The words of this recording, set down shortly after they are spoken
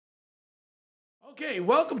Okay,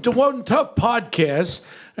 welcome to One Tough Podcast,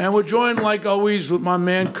 and we're joined, like always, with my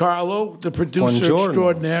man Carlo, the producer Buongiorno.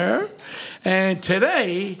 extraordinaire. And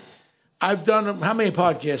today, I've done how many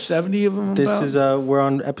podcasts? 70 of them. This is we're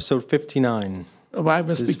on episode 59. Oh, I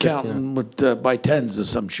must be counting with by tens or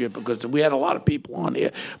some shit because we had a lot of people on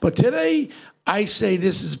here. But today, I say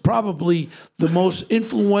this is probably the most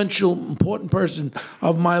influential, important person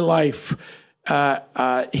of my life.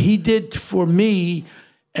 He did for me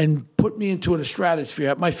and put me into a stratosphere.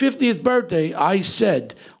 At my 50th birthday, I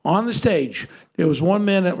said on the stage, there was one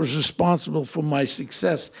man that was responsible for my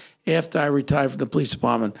success after I retired from the police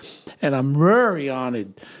department. And I'm very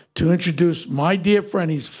honored to introduce my dear friend.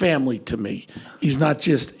 He's family to me. He's not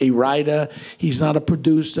just a writer. He's not a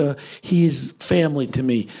producer. He is family to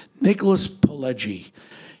me. Nicholas Pileggi.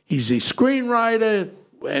 He's a screenwriter,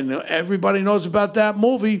 and everybody knows about that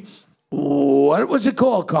movie. What was it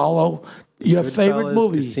called, Carlo? Your favorite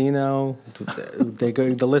movie? Casino.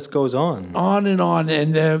 The list goes on. On and on.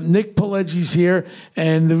 And Nick Pileggi's here.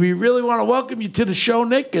 And we really want to welcome you to the show,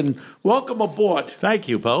 Nick, and welcome aboard. Thank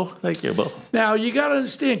you, Bo. Thank you, Bo. Now, you got to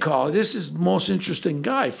understand, Carl, this is the most interesting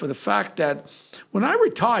guy for the fact that when I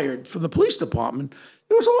retired from the police department,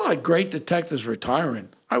 there was a lot of great detectives retiring.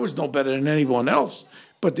 I was no better than anyone else,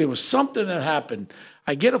 but there was something that happened.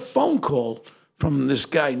 I get a phone call from this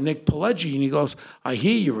guy, Nick Pileggi, and he goes, I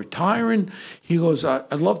hear you're retiring. He goes,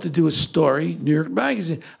 I'd love to do a story, New York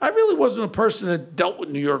Magazine. I really wasn't a person that dealt with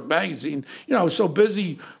New York Magazine. You know, I was so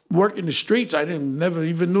busy working the streets, I never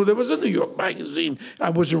even knew there was a New York Magazine. I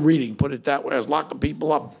wasn't reading, put it that way. I was locking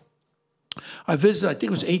people up. I visited, I think it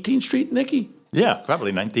was 18th Street, Nicky? Yeah,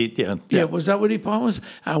 probably 19th. Yeah, was that what he was?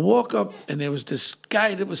 I walk up, and there was this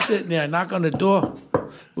guy that was sitting there. I knock on the door.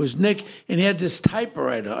 It was Nick, and he had this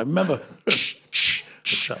typewriter. I remember,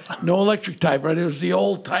 no electric typewriter. It was the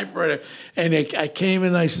old typewriter. And I came in,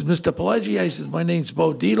 and I said, Mr. Pileggi, I said, my name's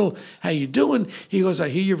Bo Dietl. How you doing? He goes, I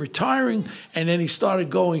hear you're retiring. And then he started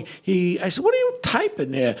going. I said, what are you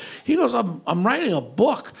typing there? He goes, I'm writing a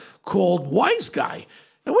book called Wiseguy.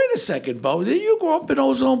 Now, wait a second, Bo. Didn't you grow up in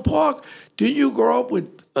Ozone Park? Didn't you grow up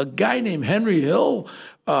with a guy named Henry Hill,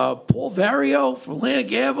 Paul Vario from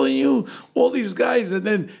Atlantic Avenue, all these guys, and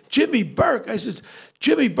then Jimmy Burke? I said,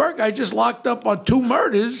 Jimmy Burke, I just locked up on 2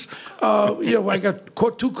 murders. I got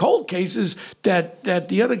caught 2 cold cases that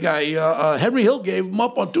the other guy, Henry Hill, gave him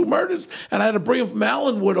up on 2 murders, and I had to bring him from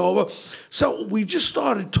Allenwood over. So we just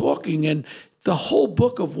started talking, and the whole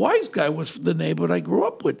book of Wiseguy was from the neighborhood I grew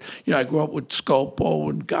up with. You know, I grew up with Scopo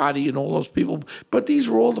and Gotti and all those people, but these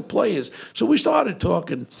were all the players. So we started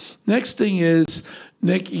talking. Next thing is,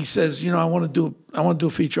 Nick, he says, I want to do a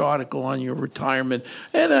feature article on your retirement.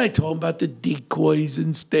 And I told him about the decoys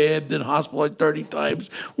and stabbed and hospitalized 30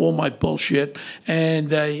 times, all my bullshit.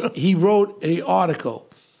 And he wrote an article.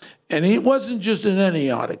 And it wasn't just in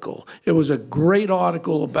any article. It was a great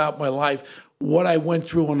article about my life, what I went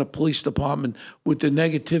through on the police department with the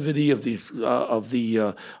negativity of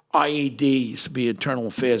the IAD, used to be Internal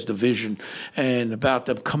Affairs Division, and about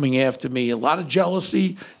them coming after me. A lot of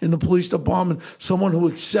jealousy in the police department. Someone who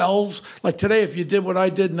excels. Like today, if you did what I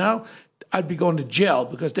did now, I'd be going to jail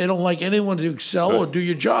because they don't like anyone to excel or do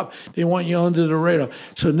your job. They want you under the radar.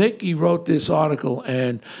 So Nick, he wrote this article,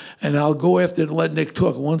 and I'll go after and let Nick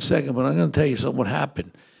talk 1 second, but I'm going to tell you something what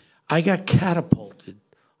happened. I got catapulted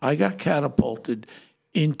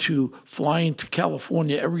into flying to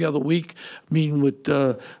California every other week, meeting with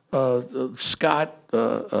Scott,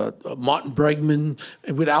 Martin Bregman,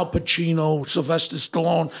 with Al Pacino, Sylvester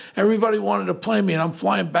Stallone. Everybody wanted to play me, and I'm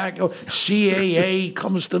flying back. CAA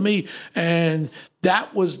comes to me, and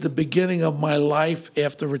that was the beginning of my life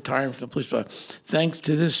after retiring from the police department. Thanks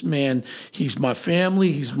to this man. He's my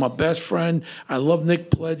family. He's my best friend. I love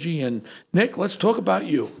Nick Pileggi. And Nick, let's talk about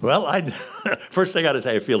you. Well, first I got to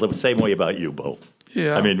say, I feel the same way about you, Bo.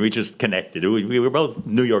 Yeah. I mean, we just connected. We were both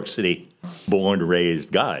New York City born,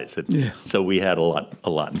 raised guys. And so we had a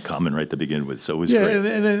lot in common right to begin with. So it was great.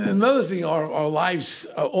 And another thing, our lives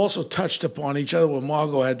also touched upon each other. When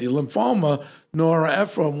Margot had the lymphoma, Nora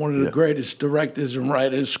Ephron, one of the greatest directors and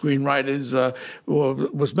writers, screenwriters,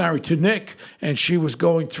 was married to Nick, and she was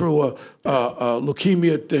going through a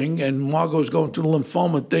leukemia thing, and Margot's going through the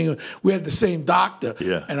lymphoma thing. We had the same doctor,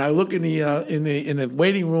 and I look in the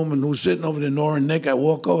waiting room, and who's sitting over there, Nora and Nick. I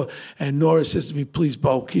walk over, and Nora says to me, "Please,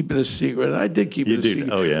 Bo, keep it a secret." And I did keep it a secret.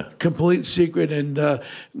 Oh yeah, complete secret. And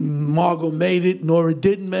Margot made it. Nora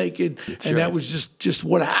didn't make it, that was just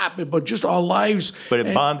what happened. But just our lives. But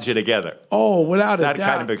it bonds you together. Oh, without a doubt. That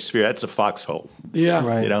kind of experience, that's a foxhole. Yeah.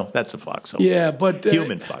 Right. You know, that's a foxhole. Yeah, but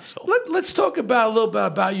Human foxhole. Let's talk about a little bit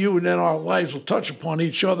about you, and then our lives will touch upon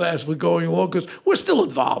each other as we're going along, because we're still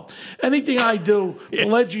involved. Anything I do,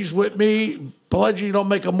 Pileggi's with me. Pileggi don't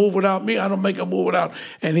make a move without me. I don't make a move without.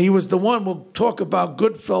 And he was the one. We'll talk about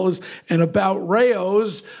Goodfellas and about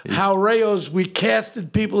Rayo's, how Rayo's, we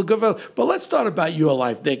casted people at Goodfellas. But let's start about your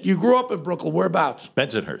life, Nick. You grew up in Brooklyn. Whereabouts?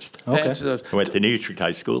 Bensonhurst. Okay. I went to New Utrecht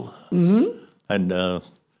High School. Mm-hmm. And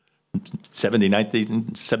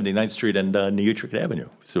 79th Street and New Utrecht Avenue.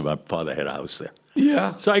 So my father had a house there.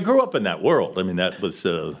 Yeah. So I grew up in that world. I mean, that was...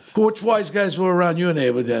 Which wise guys were around your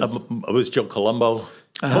neighborhood then? it was Joe Colombo.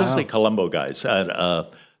 Mostly Colombo guys. And, I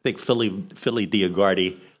think Philly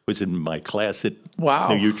Diagardi was in my class at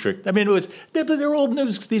New Utrecht. I mean, they're all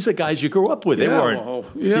news. These are guys you grew up with. They weren't,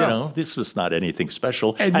 you know, this was not anything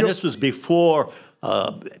special. And this was before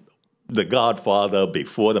The Godfather,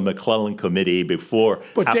 before the McClellan Committee, before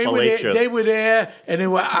Appalachia. They were there, and they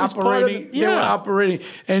were operating. They were operating.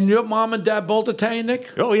 And your mom and dad both Italian,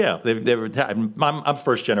 Nick? Oh, yeah. They were Italian. I'm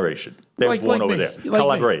first generation. They were born over there.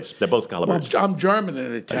 Calabrese. They're both Calabrese. Well, I'm German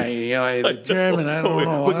and Italian. You know, German, I don't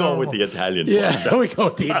know. We're going with the Italian. Yeah, we go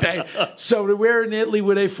with the Italian. So where in Italy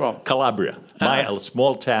were they from? Calabria. A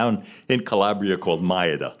small town in Calabria called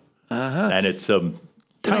Maida. And it's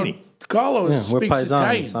tiny. Carlo we're speaks paisanos.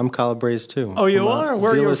 Italian. I'm Calabrese too. Oh, you are?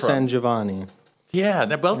 Where are you Villa from? San Giovanni. Yeah.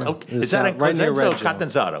 Okay. Is that in right near Cosenza or Reggio.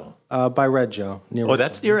 Catanzaro? By Reggio. Near Oh,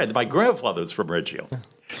 that's near it. My grandfather was from Reggio.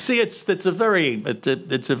 See, it's a very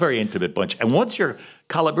intimate bunch. And once you're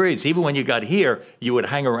Calabrese, even when you got here, you would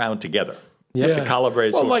hang around together. Yeah. The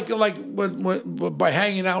Calabrese. Well, when, by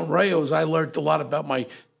hanging out in Rayo's, I learned a lot about my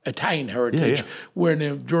Italian heritage.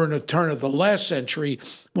 When during the turn of the last century,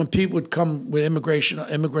 when people would come with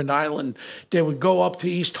Immigrant Island, they would go up to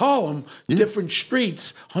East Harlem, different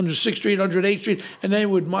streets, 106th Street, 108th Street, and they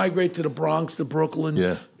would migrate to the Bronx, to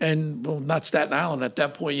Brooklyn, and well, not Staten Island at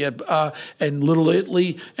that point yet, and Little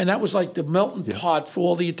Italy, and that was like the melting pot for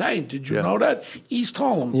all the Italians. Did you know that? East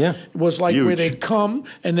Harlem was like where they'd come,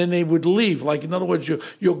 and then they would leave. Like, in other words,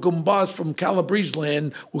 your Gumbas from Calabrese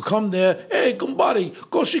land would come there, hey, Gumbadi,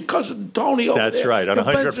 go see Cousin Tony over there. That's right, on in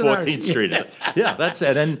 114th Street. Yeah, that's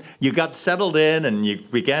it. And you got settled in, and you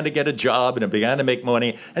began to get a job, and it began to make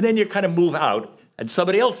money, and then you kind of move out, and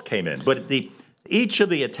somebody else came in. But each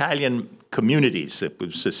of the Italian communities,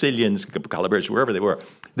 Sicilians, Calabrese, wherever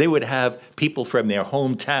they would have people from their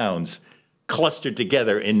hometowns clustered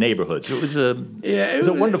together in neighborhoods. It was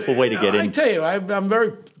a wonderful way to get in. I tell you, I'm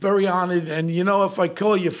very, very honored. And you know, if I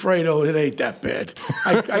call you Fredo, it ain't that bad.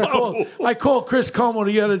 I called Chris Como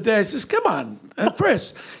the other day. I says, "Come on,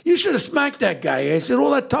 Chris, you should have smacked that guy." I said,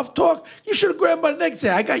 "All that tough talk, you should have grabbed him by the neck and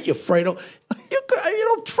said, I got you, Fredo."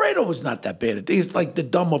 You know, Fredo was not that bad. He's like the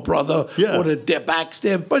dumber brother or the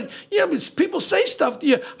backstab. But people say stuff to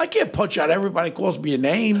you. I can't punch out everybody calls me a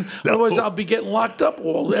name. Otherwise, I'll be getting locked up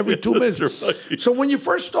every 2 minutes. Right. So when you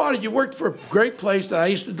first started, you worked for a great place that I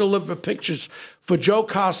used to deliver pictures for. Joe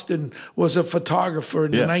Costin was a photographer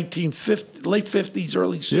in the late 50s,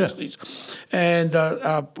 early 60s. And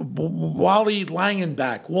Walter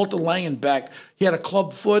Langenbach, he had a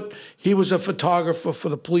club foot. He was a photographer for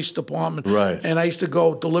the police department. Right. And I used to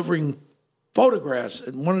go delivering photographs.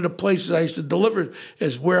 And one of the places I used to deliver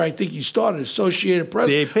is where I think you started. Associated Press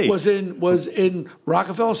The AP. was in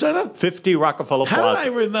Rockefeller Center. 50 Rockefeller Plaza. How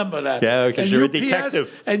did I remember that? Yeah, because you're a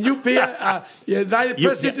detective. And UPS, United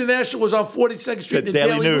Press International was on 42nd Street, The the Daily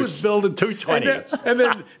Daily News. News building.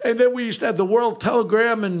 220. And then we used to have the World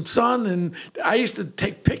Telegram and Sun, and I used to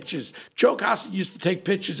take pictures. Joe Costin used to take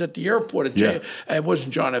pictures at the airport. It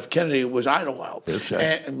wasn't John F. Kennedy, it was Idlewild. That's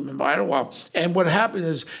right. Idlewild. And what happened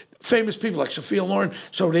is, famous people like Sophia Loren,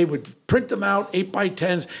 so they would print them out,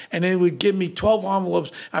 8x10s, and they would give me 12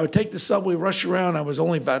 envelopes. I would take the subway, rush around. I was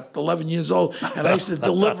only about 11 years old, and I used to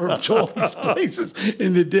deliver them to all these places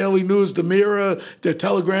in the Daily News, the Mirror, the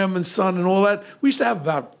Telegram and Sun, and all that. We used to have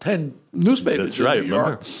about 10 newspapers in New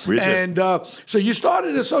York. And so you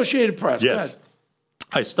started Associated Press. Yes.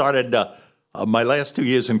 I started my last 2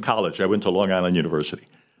 years in college. I went to Long Island University.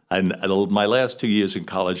 And my last 2 years in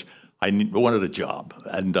college, I wanted a job.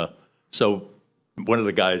 And so one of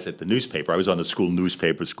the guys at the newspaper, I was on the school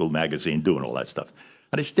newspaper, school magazine, doing all that stuff.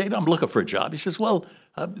 And I stayed, I'm looking for a job. He says, well,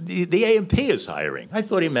 the A&P is hiring. I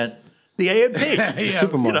thought he meant the A&P.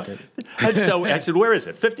 Supermarket. And so I said, where is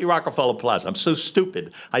it? 50 Rockefeller Plaza. I'm so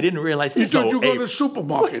stupid. I didn't realize there's no You go to the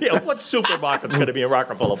supermarket. What supermarket's going to be in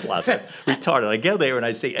Rockefeller Plaza? Retarded. I get there and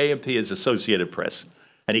I say A&P is Associated Press.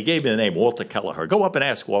 And he gave me the name, Walter Kelleher. Go up and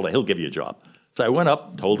ask Walter. He'll give you a job. So I went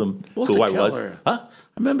up, told him Walter who I Keller. was. Huh?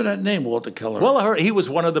 I remember that name, Walter Keller. Well, he was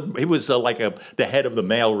the head of the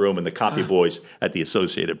mail room and the copy boys at the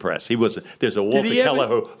Associated Press. There's a Walter Keller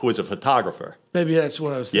who was a photographer. Maybe that's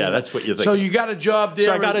what I was thinking. Yeah, that's what you're thinking. So you got a job there?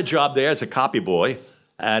 So I got a job there as a copy boy.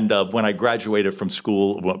 And when I graduated from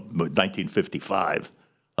school, 1955,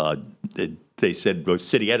 they said, the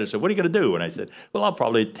city editor said, what are you going to do? And I said, well, I'll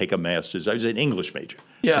probably take a master's. I was an English major.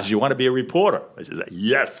 Yeah. He says, you want to be a reporter? I said,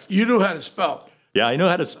 yes. You knew how to spell. Yeah, I knew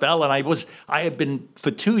how to spell, and I had been,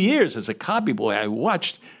 for 2 years as a copy boy, I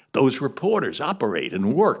watched those reporters operate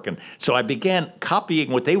and work. And so I began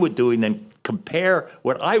copying what they were doing, then compare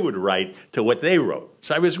what I would write to what they wrote.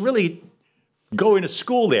 So I was really going to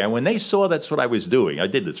school there. And when they saw that's what I was doing, I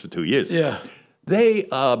did this for 2 years. Yeah. They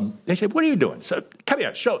said, what are you doing? So come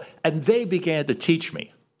here, show. And they began to teach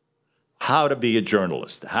me how to be a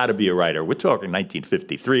journalist, how to be a writer. We're talking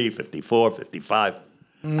 1953, 54, 55.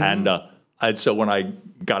 And so when I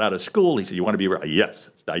got out of school, he said, you want to be a writer? Yes.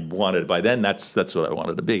 I wanted, by then, that's what I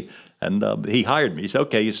wanted to be. And he hired me. He said,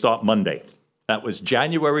 okay, you start Monday. That was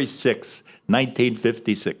January 6th,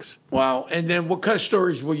 1956. Wow. And then what kind of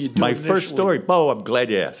stories were you doing My first story, Bo, I'm glad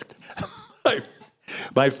you asked.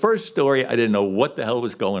 My first story, I didn't know what the hell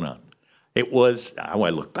was going on. It was, when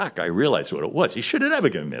I look back, I realized what it was. He should have never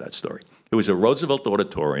given me that story. It was a Roosevelt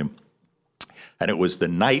Auditorium, and it was the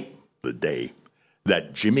day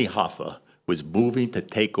that Jimmy Hoffa was moving to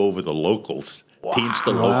take over the locals,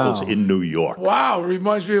 Teamster locals in New York. Wow,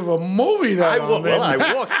 reminds me of a movie that I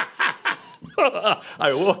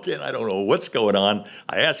walk in, I don't know what's going on.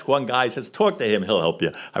 I ask one guy, he says, talk to him, he'll help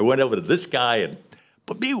you. I went over to this guy,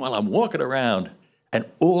 but meanwhile, I'm walking around, and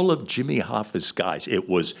all of Jimmy Hoffa's guys,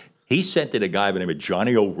 he sent in a guy by the name of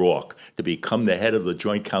Johnny O'Rourke to become the head of the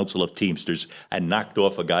Joint Council of Teamsters and knocked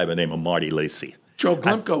off a guy by the name of Marty Lacey. Joe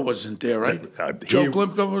Glimko wasn't there, right? Joe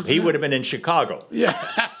Glimko was there? He would have been in Chicago. Yeah.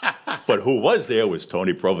 But who was there was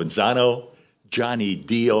Tony Provenzano, Johnny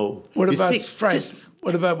Dio. What about Frank?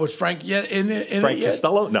 What about, was Frank in Frank it yet?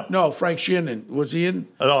 Costello? No. No, Frank Shannon. Was he in?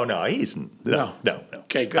 Oh, no, he's no.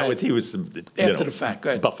 Okay, go ahead. He was After the fact,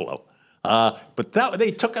 go ahead. Buffalo. But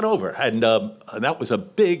they took it over, and that was a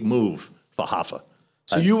big move for Hoffa.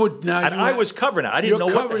 So you would now. And I was covering it. I didn't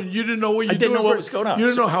know you didn't know what you I didn't know what was going on. You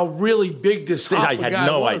didn't know how really big this Hoffa I had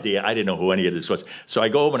no idea. I didn't know who any of this was. So I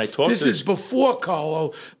go over and I talk to this. This is before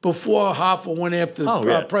Carlo, before Hoffa went after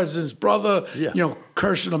the president's brother,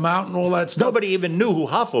 cursing him out and all that stuff. Nobody even knew who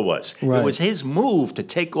Hoffa was. Right. It was his move to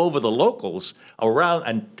take over the locals around,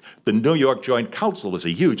 and the New York Joint Council was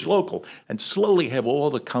a huge local, and slowly have all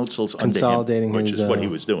the councils consolidating under him, which is what he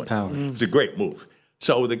was doing. Power. It was a great move.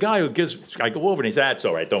 So the guy I go over and he says, that's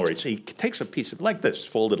all right, don't worry. So he takes a piece of, like this,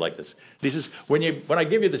 folded like this. He says, when I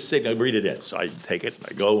give you the signal, read it in. So I take it,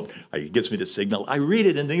 I go, he gives me the signal. I read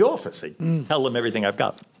it in the office. I tell them everything I've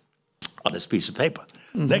got on this piece of paper.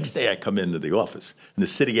 Next day I come into the office, and the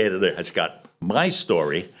city editor has got my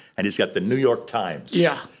story, and he's got the New York Times.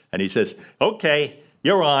 Yeah. And he says, okay,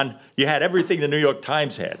 you're on. You had everything the New York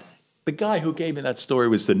Times had. The guy who gave me that story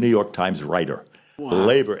was the New York Times writer. Wow.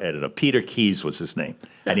 Labor editor, Peter Keyes was his name,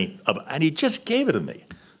 and he just gave it to me.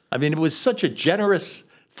 I mean, it was such a generous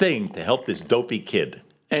thing to help this dopey kid.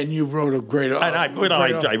 And you wrote a great.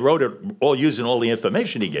 I wrote it all using all the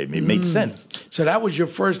information he gave me. It made sense. So that was your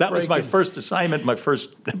first. That was my first assignment. My first.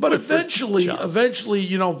 But eventually, and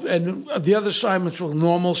the other assignments were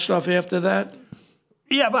normal stuff after that.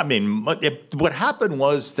 Yeah, but I mean, what happened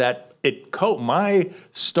was that my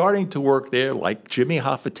starting to work there, like Jimmy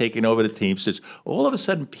Hoffa taking over the Teamsters, all of a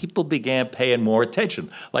sudden people began paying more attention.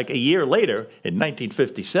 Like a year later, in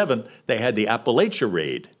 1957, they had the Appalachia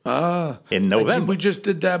raid in November. We just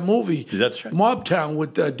did that movie. That's right. Mobtown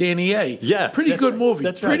with Danny A. Yeah. Pretty good movie.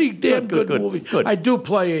 That's right. Pretty damn good movie. Good. I do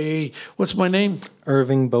play what's my name?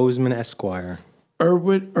 Irving Bozeman Esquire.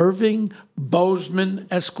 Irving Bozeman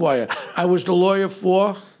Esquire. I was the lawyer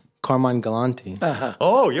for... Carmine Galante.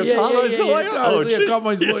 Oh, you're Carmine's lawyer? Yeah,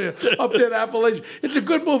 Carmine's lawyer up there in Appalachia. It's a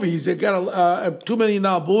good movie. He's got a $2 million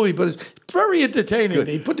movie, but it's very entertaining. Good.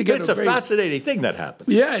 He put together It's a fascinating thing that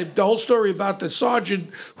happened. Yeah, the whole story about the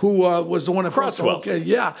sergeant who was the one that Crosswell.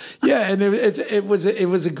 Yeah, and it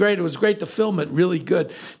was great to film it. Really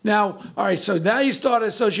good. Now, all right. So now you started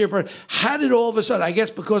Associated Press. How did all of a sudden? I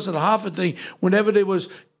guess because of the Hoffa thing. Whenever there was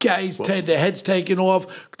guys had their heads taken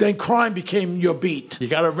off, then crime became your beat. You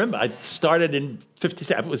got to remember, I started in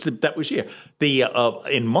 57. That was year.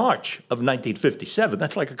 In March of 1957.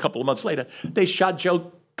 That's like a couple of months later. They shot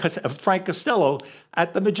Frank Costello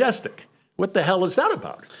at the Majestic. What the hell is that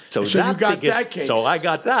about? So you got that case. So I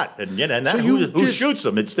got that, and who shoots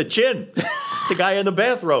him? It's the Chin, the guy in the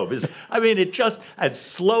bathrobe. And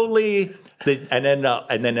slowly. And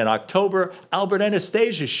then in October, Albert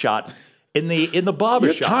Anastasia shot in the barber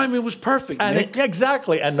Your shop. timing was perfect, And Nick.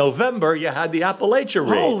 Exactly. And November, you had the Appalachia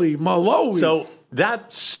raid. Holy moly. So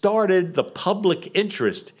that started the public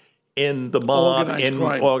interest in the mob,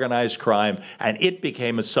 organized crime, and it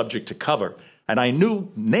became a subject to cover. And I knew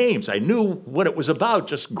names. I knew what it was about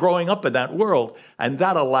just growing up in that world. And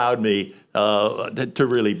that allowed me to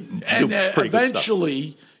really do pretty good stuff.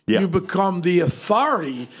 Eventually, you become the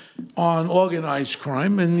authority on organized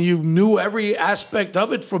crime, and you knew every aspect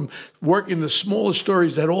of it, from working the smallest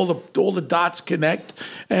stories that all the dots connect,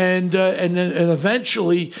 and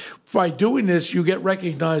eventually, by doing this, you get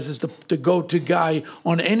recognized as the go-to guy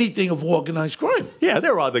on anything of organized crime. Yeah,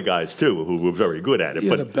 there are other guys too who were very good at it.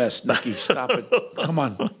 You're the best, Nicky. Stop it. Come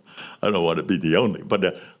on. I don't want to be the only,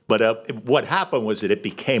 but what happened was that it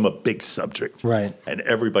became a big subject, right? And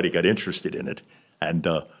everybody got interested in it, and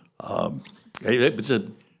it was a.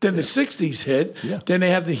 Then the 60s hit. Yeah. Then they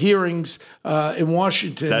have the hearings in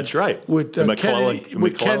Washington. That's right. With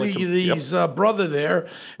Kennedy's brother there.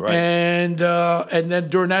 Right. And then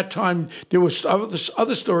during that time, there was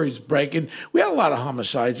other stories breaking. We had a lot of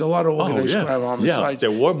homicides, a lot of organized crime homicides. Yeah,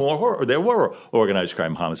 there were organized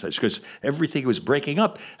crime homicides because everything was breaking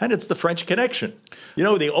up. And it's the French Connection. You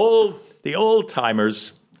know, the old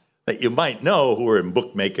timers that you might know who were in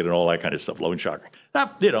bookmaking and all that kind of stuff, loan sharking.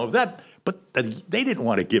 But they didn't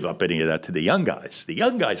want to give up any of that to the young guys. The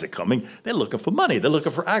young guys are coming. They're looking for money. They're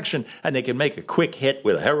looking for action. And they can make a quick hit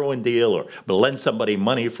with a heroin deal or lend somebody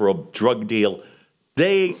money for a drug deal.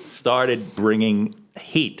 They started bringing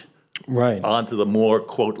heat onto the more,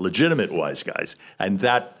 quote, legitimate wise guys. And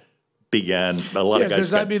that began, a lot of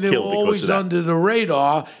guys got killed because of that. They were always under the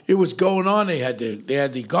radar. It was going on. They had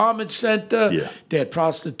the garment center. Yeah. They had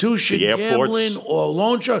prostitution, gambling, or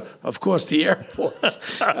loan shark. Of course, the airports.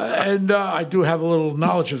 And I do have a little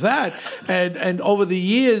knowledge of that. And over the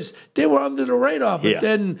years, they were under the radar. But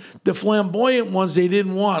then the flamboyant ones they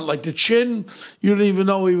didn't want. Like the Chin, you didn't even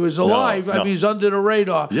know he was alive. I mean, he's under the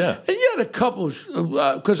radar. Yeah. And you had a couple,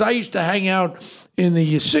 because I used to hang out in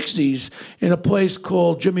the 60s in a place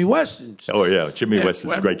called Jimmy Weston's. Oh, yeah. Jimmy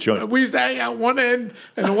Weston's a great joint. We used to hang out one end,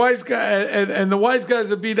 and the wise guy and the wise guys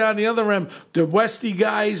would be down the other end. The Westy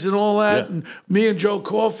guys and all that, and me and Joe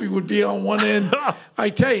Coffey would be on one end. I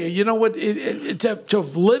tell you, you know what? To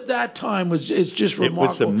have lived that time was just remarkable. It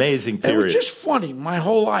was an amazing period. It was just funny my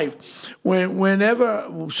whole life.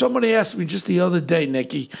 Whenever somebody asked me just the other day,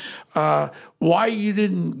 Nicky, why you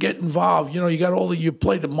didn't get involved? You know, you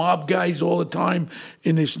play the mob guys all the time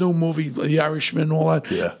in this new movie, The Irishman, and all that.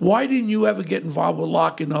 Yeah. Why didn't you ever get involved with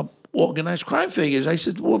locking up organized crime figures? I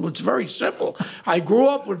said, well, it's very simple. I grew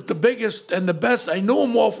up with the biggest and the best. I knew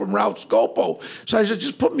them all from Ralph Scopo. So I said,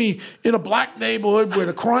 just put me in a black neighborhood where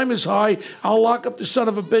the crime is high. I'll lock up the son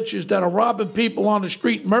of a bitches that are robbing people on the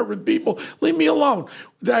street, murdering people. Leave me alone.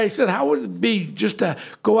 I said, how would it be just to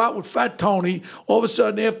go out with Fat Tony, all of a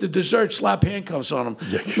sudden after dessert slap handcuffs on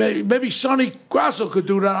him? Maybe Sonny Grasso could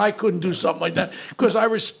do that. I couldn't do something like that because I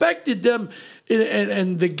respected them.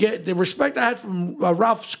 And the respect I had from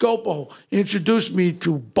Ralph Scopo introduced me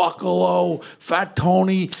to Buccalo, Fat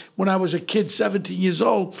Tony, when I was a kid, 17 years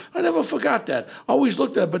old. I never forgot that. I always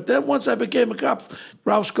looked at it. But then once I became a cop,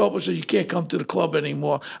 Ralph Scopo said, you can't come to the club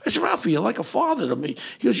anymore. I said, Ralphie, you're like a father to me.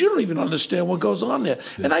 He goes, you don't even understand what goes on there.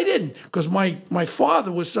 Yeah. And I didn't, because my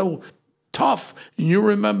father was so tough. And you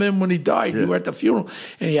remember him when he died. You were at the funeral,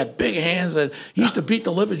 and he had big hands, and he used to beat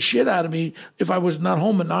the living shit out of me if I was not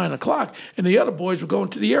home at 9 o'clock. And the other boys were going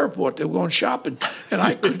to the airport. They were going shopping, and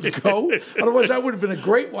I couldn't go. Otherwise, I would have been a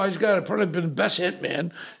great wise guy. I'd probably been the best hit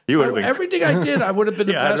man. You would have been everything I did. I would have been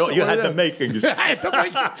the best. You had the makings.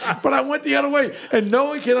 But I went the other way, and no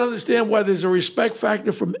one can understand why there's a respect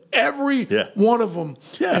factor from every one of them,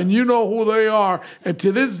 and you know who they are. And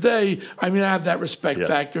to this day, I mean, I have that respect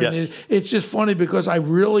factor, and it's just funny because I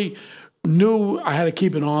really knew I had to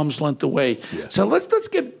keep an arm's length away. Yeah. So let's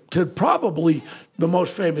get to probably the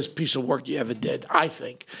most famous piece of work you ever did, I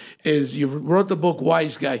think, is you wrote the book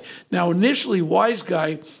Wiseguy. Now, initially,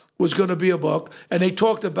 Wiseguy was going to be a book, and they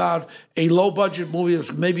talked about a low-budget movie that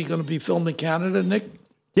was maybe going to be filmed in Canada, Nick?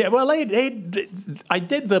 Yeah, well, I did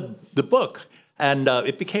the book, and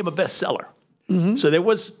it became a bestseller. Mm-hmm. So there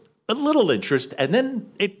was a little interest, and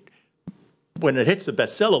then when it hits the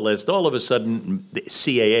bestseller list, all of a sudden the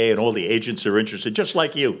CAA and all the agents are interested, just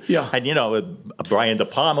like you. Yeah. And, you know, Brian De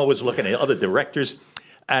Palma was looking at other directors.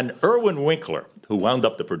 And Irwin Winkler, who wound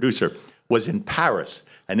up the producer, was in Paris.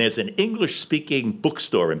 And there's an English-speaking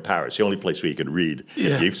bookstore in Paris, the only place where you can read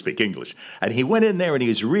if you speak English. And he went in there and he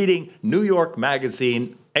was reading New York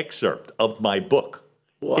Magazine excerpt of my book.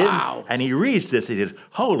 Wow. And he reads this, and he said,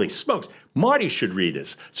 holy smokes, Marty should read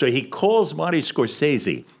this. So he calls Marty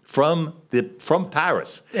Scorsese from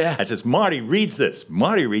Paris and says, Marty reads this.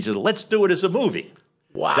 Marty reads it. Let's do it as a movie.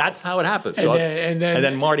 Wow. That's how it happens. And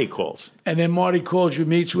then Marty calls. And then Marty calls you,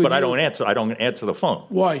 meets with you. But I don't answer the phone.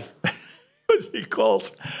 Why? Because he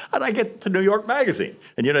calls, and I get to New York Magazine.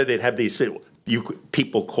 And, they'd have these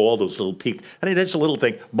people call those little people. And it's a little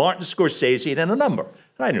thing, Martin Scorsese, and then a number.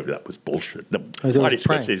 And I knew that was bullshit. Marty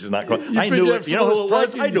Scorsese is not calling. I knew it. You know who it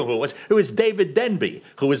was? I knew who it was. It was David Denby,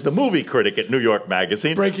 who was the movie critic at New York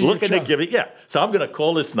Magazine. Looking to give it, So I'm going to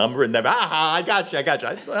call this number, and then, I got you.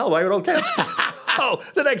 Well, I don't cancel. Oh,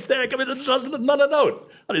 the next day I come in, another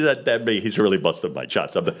note. What is that Denby? He's really busted my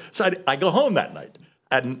chops. So I go home that night,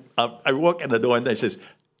 and I walk in the door, and they says,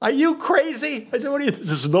 are you crazy? I said, what are you?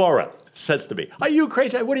 This is Nora. Says to me, are you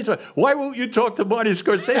crazy? What are you talking? Why won't you talk to Marty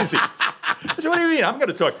Scorsese? I said, what do you mean? I'm going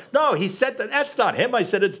to talk. No, he said that's not him. I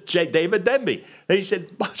said, it's David Denby. And he said,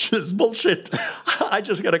 this is bullshit. I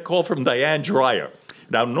just got a call from Diane Dreyer.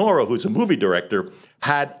 Now, Nora, who's a movie director,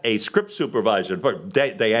 had a script supervisor,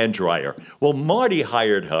 Diane Dreyer. Well, Marty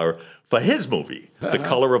hired her for his movie, The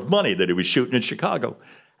Color of Money, that he was shooting in Chicago.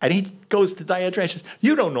 And he goes to Diane Dreyer and says,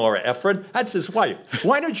 you know Nora Ephron. That's his wife.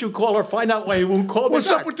 Why don't you call her, find out why he won't call me What's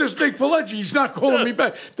back? up with this Nick Pileggi? He's not calling me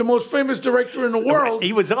back. The most famous director in the world.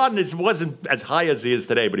 He was on this, wasn't as high as he is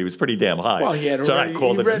today, but he was pretty damn high. Well, he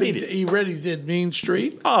already did Mean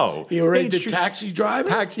Street. Oh. He already did Taxi Driver.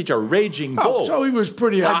 Taxi Driver, Raging Bull. So he was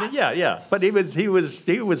pretty high. Yeah. But he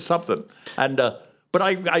was something. And but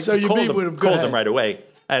I called him right away.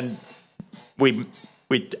 And we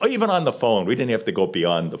even on the phone, we didn't have to go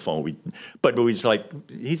beyond the phone. But it was like,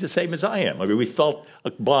 he's the same as I am. I mean, we felt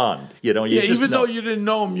a bond, even though you didn't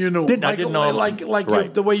know him, you knew him. I didn't know him.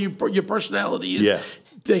 Like the way your personality is. Yeah.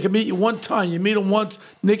 They can meet you one time. You meet him once.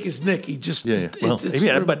 Nick is Nick. He just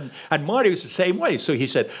and Marty was the same way. So he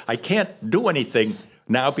said, I can't do anything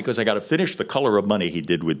now because I got to finish The Color of Money he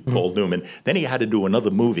did with Paul Newman. Then he had to do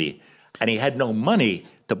another movie, and he had no money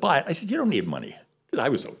to buy it. I said, you don't need money. I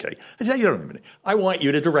was okay. I said, you don't need money. I want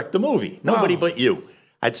you to direct the movie. Nobody but you.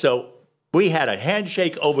 And so we had a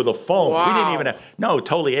handshake over the phone. Wow. We didn't even have,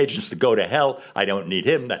 totally agents to go to hell. I don't need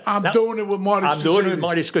him. I'm doing it with Marty Scorsese. I'm doing it with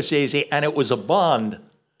Marty Scorsese, and it was a bond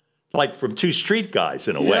like from two street guys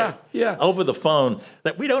in a way. Yeah. Over the phone,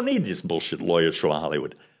 that we don't need these bullshit lawyers from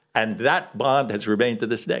Hollywood. And that bond has remained to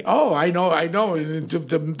this day. Oh, I know.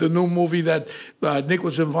 The new movie that Nick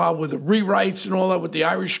was involved with, the rewrites and all that with The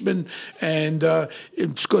Irishman, and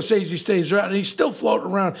Scorsese stays around, and he's still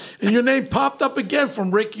floating around. And your name popped up again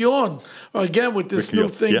from Rick Yorn, again with this new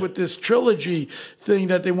thing, with this trilogy thing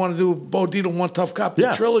that they want to do, Bo Dietl, One Tough Cop,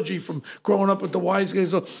 the trilogy from growing up with the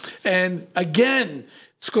Wiseguys. And again,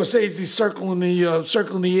 Scorsese circling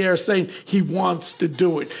the air saying he wants to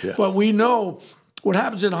do it. Yeah. But we know what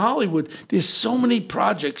happens in Hollywood, there's so many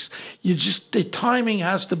projects. The timing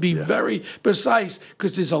has to be very precise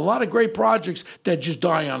because there's a lot of great projects that just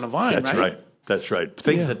die on the vine. That's right. That's right.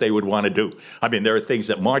 Things that they would want to do. I mean, there are things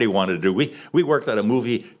that Marty wanted to do. We worked on a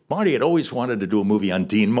movie. Marty had always wanted to do a movie on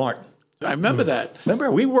Dean Martin. I remember that.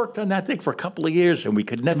 Remember, we worked on that thing for a couple of years, and we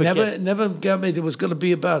could never get me. It was going to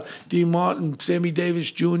be about Dean Martin, Sammy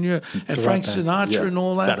Davis Jr., and Frank Sinatra and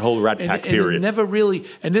all that. That whole Rat Pack period. And never really.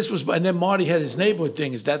 And then Marty had his neighborhood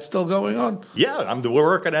thing. Is that still going on? Yeah, we're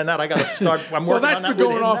working on that. I got to start. I'm working on that. Well, that's been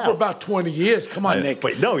going on for about 20 years. Come on, Nick.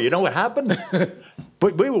 Wait, no, you know what happened?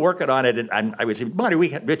 But we were working on it, and I was saying, Marty,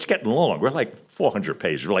 it's getting long. We're like 400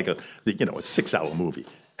 pages. We're like a 6-hour movie.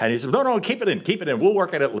 And he said, no, keep it in. We'll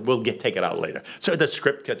work at it. We'll take it out later. So the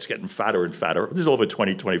script keeps getting fatter and fatter. This is over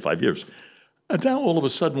 20, 25 years. And now all of a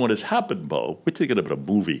sudden what has happened, Bo, we're thinking about a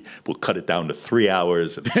movie. We'll cut it down to 3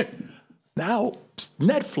 hours. And now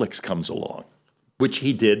Netflix comes along, which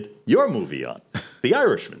he did your movie on, The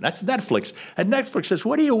Irishman. That's Netflix. And Netflix says,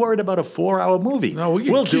 what are you worried about a 4-hour movie? No,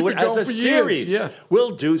 we'll do it as a series. Yeah.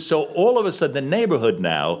 We'll do, so all of a sudden the neighborhood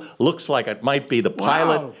now looks like it might be the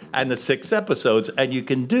pilot and the 6 episodes, and you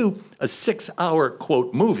can do a 6-hour,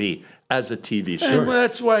 quote, movie as a TV series. And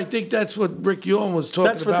that's what I think that's what Rick Yorn was talking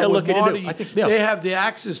about. That's what they're looking to do. I think, they have the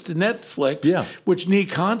access to Netflix, which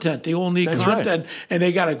need content. They all need content, and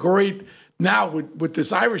they got a great... Now, with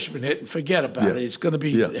this Irishman hit, forget about it. It's going to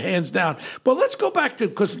be hands down. But let's go back to...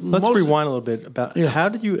 Let's rewind a little bit about how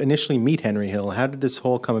did you initially meet Henry Hill? How did this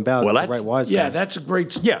whole come about? Well, that's a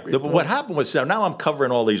great story. Yeah, what happened was, now I'm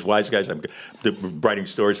covering all these wise guys. I'm writing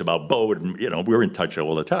stories about Bo, and we're in touch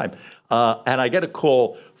all the time. And I get a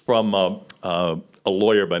call from a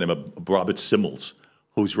lawyer by the name of Robert Simmels,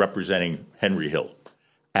 who's representing Henry Hill.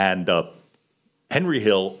 And Henry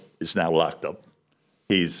Hill is now locked up.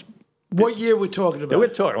 He's What year we're talking about? We're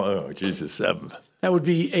talking, oh, Jesus. That would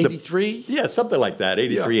be 83? Yeah, something like that,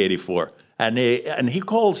 83, 84. And he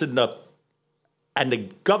calls it up, and the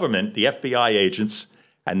government, the FBI agents,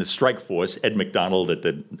 and the strike force, Ed McDonald at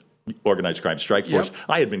the Organized Crime Strike Force,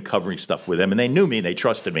 I had been covering stuff with them, and they knew me, and they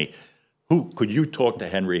trusted me. Could you talk to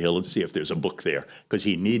Henry Hill and see if there's a book there? Because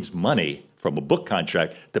he needs money from a book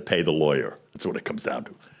contract to pay the lawyer. That's what it comes down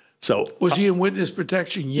to. So was he in witness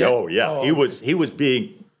protection yet? Oh, yeah. Oh, he was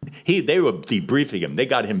being... They were debriefing him. They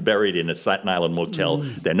got him buried in a Staten Island motel.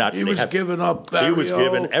 They're not. He was giving up. Burial. He was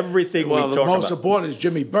given everything. Well, we the most about. important is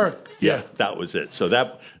Jimmy Burke. Yeah, that was it.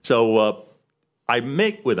 So I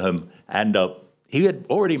met with him, and he had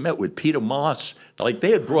already met with Peter Moss. Like they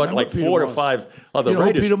had brought like Peter 4 Moss. Or 5 other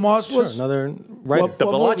writers. Who Peter Moss was? Sure, another writer. The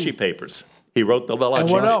Valachi papers. He wrote the Valachi. And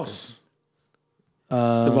what else? The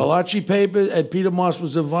Valachi papers, and Peter Moss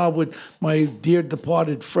was involved with my dear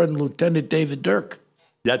departed friend, Lieutenant David Dirk.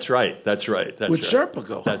 That's right. That's right. That's with right.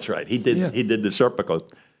 Serpico. That's right. He did. Yeah. He did the Serpico.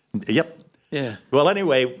 Yep. Yeah. Well,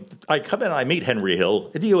 anyway, I come in. I meet Henry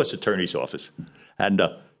Hill at the U.S. Attorney's office, and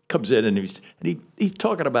comes in and he's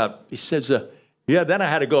talking about. He says, "Yeah." Then I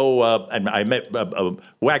had to go and I met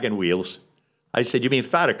Wagon Wheels. I said, "You mean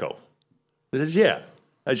Fatico?" He says, "Yeah."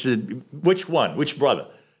 I said, "Which one? Which brother?"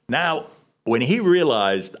 Now, when he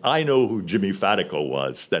realized I know who Jimmy Fatico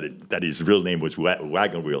was, that his real name was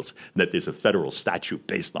Wagon Wheels, that there's a federal statute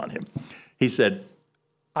based on him, he said,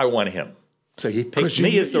 "I want him." So he picked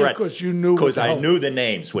me as the right. Because you knew. Because I knew the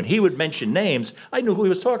names. When he would mention names, I knew who he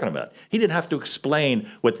was talking about. He didn't have to explain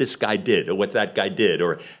what this guy did or what that guy did.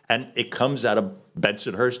 And it comes out of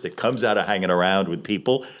Bensonhurst. It comes out of hanging around with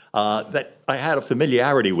people that I had a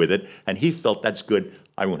familiarity with it. And he felt that's good.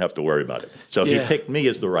 I won't have to worry about it. So he picked me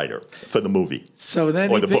as the writer for the movie. So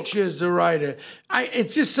then he picks you as the writer.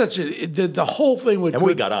 It's just such the whole thing with. And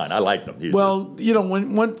we got on. I liked him. Well, you know,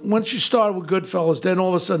 once you started with Goodfellas, then all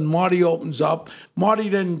of a sudden Marty opens up. Marty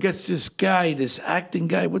then gets this guy, this acting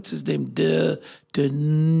guy. What's his name? De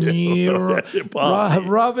Niro,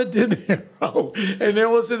 Robert De Niro, and then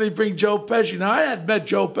all of a sudden they bring Joe Pesci. Now I had met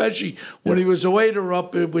Joe Pesci when he was a waiter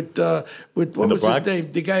up with what was his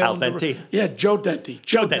name? The guy Al Dente. Joe Dente.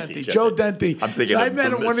 Joe Dente. I'm thinking so I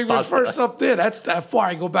met him when he was first up there. That's that far.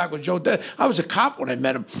 I go back with Joe Dente. I was a cop when I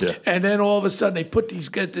met him, and then all of a sudden they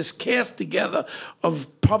get this cast together of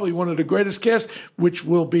probably one of the greatest casts, which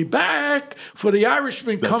will be back for The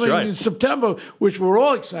Irishman coming in September, which we're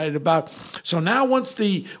all excited about. So now once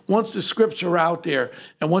the scripts are out there,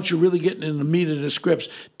 and once you're really getting in the meat of the scripts,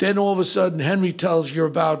 then all of a sudden Henry tells you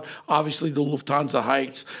about obviously the Lufthansa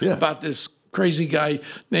hikes, about this crazy guy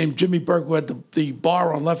named Jimmy Burke who had the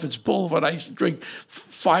bar on Lefferts Boulevard. I used to drink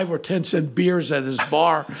 5 or 10 cent beers at his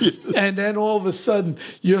bar, and then all of a sudden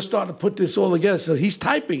you're starting to put this all together. So he's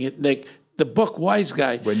typing it, Nick. The book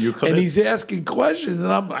Wiseguy, when you come and in. He's asking questions,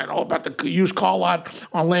 and I know about the used car lot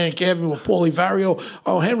on Lank Avenue with Paulie Vario.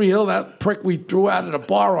 Oh, Henry Hill, that prick we threw out at a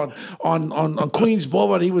bar on Queens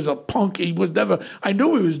Boulevard. He was a punk. He was never. I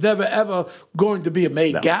knew he was never ever going to be a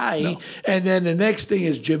made guy. No. And then the next thing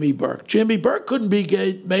is Jimmy Burke. Jimmy Burke couldn't be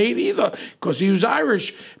made either because he was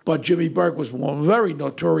Irish, but Jimmy Burke was one very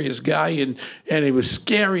notorious guy, and he was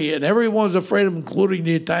scary, and everyone was afraid of him, including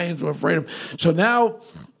the Italians were afraid of him. So now.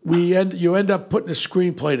 You end up putting a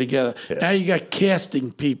screenplay together. Yeah. Now you got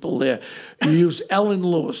casting people there. You use Ellen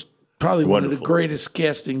Lewis, probably one of the greatest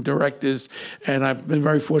casting directors, and I've been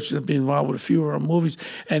very fortunate to be involved with a few of her movies,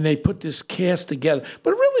 and they put this cast together.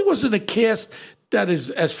 But it really wasn't a cast that is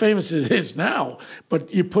as famous as it is now,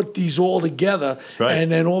 but you put these all together,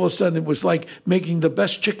 and then all of a sudden it was like making the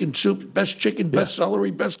best chicken soup, best chicken, best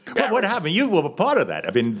celery, best carrots. But what happened? You were a part of that.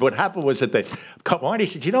 I mean, what happened was that Marty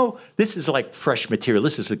said, you know, this is like fresh material.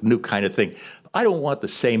 This is a new kind of thing. I don't want the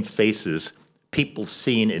same faces people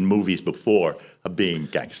seen in movies before of being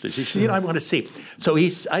gangsters. He said, you know, I want to see. So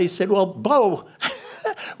I said, well, Bo,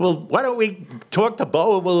 well, why don't we talk to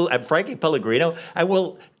Bo and Frankie Pellegrino,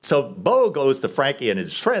 and so Bo goes to Frankie and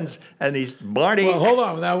his friends, and he's Marty. Well, hold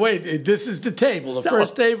on. Now, wait. This is the table, the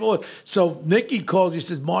first table. So Nicky calls. He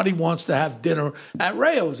says, Marty wants to have dinner at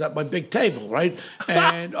Rayo's, at my big table, right?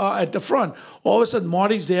 And at the front. All of a sudden,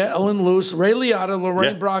 Marty's there, Ellen Lewis, Ray Liotta,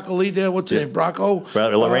 Lorraine Broccoli there. What's her name? Bracco?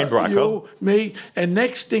 Lorraine Bracco. You, me. And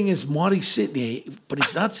next thing is Marty sitting there, but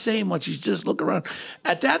he's not saying much. He's just looking around.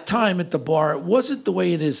 At that time at the bar, it wasn't the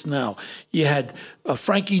way it is now. You had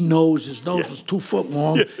Frankie Nose. His nose was 2 foot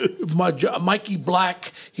long. Mikey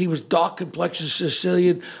Black, he was dark complexion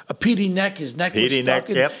Sicilian. Petey Neck, his neck was stuck.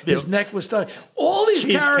 His neck was stuck. All these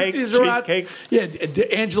characters are out. Yeah,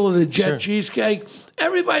 Angela the Jet Cheesecake.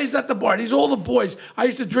 Everybody's at the bar. These all the boys. I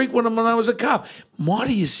used to drink with them when I was a cop.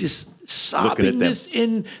 Marty is just sobbing this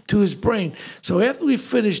into his brain. So after we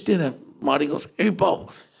finished dinner, Marty goes, "Hey, Bo,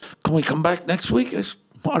 can we come back next week?" I said,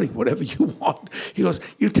 "Marty, whatever you want." He goes,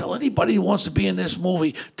 "You tell anybody who wants to be in this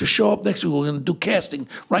movie to show up next week. We're going to do casting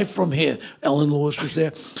right from here." Ellen Lewis was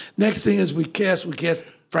there. Next thing is we cast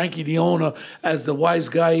Frankie, the owner, as the wise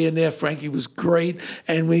guy in there. Frankie was great.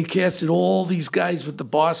 And we casted all these guys with the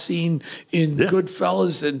bar scene in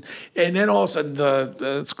Goodfellas. And then all of a sudden,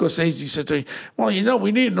 Scorsese said to me, "Well, you know,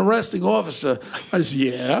 we need an arresting officer." I said,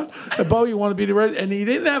 "Yeah." "Bo, you want to be the arresting?" And he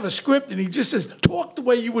didn't have a script. And he just says, "Talk the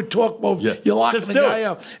way you would talk, Bo. You're locking the guy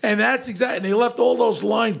up." And that's exactly. And they left all those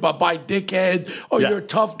lines, "Bye, dickhead." "Oh, you're a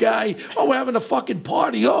tough guy." "Oh, we're having a fucking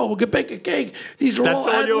party." "Oh, we're going to bake a cake." These are all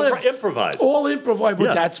improvised. All improvised.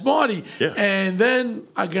 But that's Marty. Yeah. And then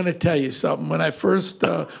I'm going to tell you something. When I first,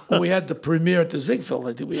 when we had the premiere at the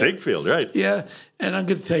Ziegfeld, Ziegfeld, right? Yeah. And I'm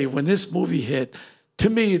going to tell you, when this movie hit,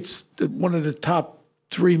 to me, it's one of the top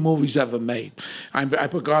 3 movies ever made. I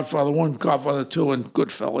put Godfather 1, Godfather 2, and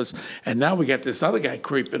Goodfellas. And now we got this other guy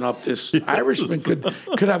creeping up. This Irishman could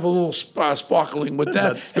have a little sparkling with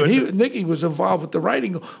that. And Nicky was involved with the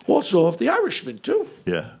writing also of The Irishman, too.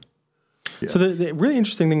 Yeah. Yeah. So the really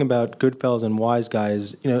interesting thing about Goodfellas and Wiseguy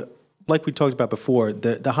is, you know, like we talked about before,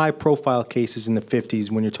 the high-profile cases in the 50s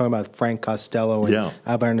when you're talking about Frank Costello and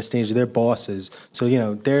Albert Anastasia, they're bosses. So, you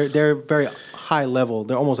know, they're very high level.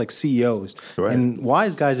 They're almost like CEOs. Right. And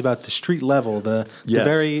Wiseguy is about the street level, the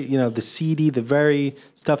very, you know, the seedy, the very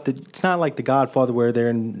stuff that it's not like The Godfather where they're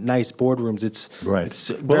in nice boardrooms. It's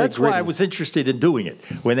that's why I was interested in doing it.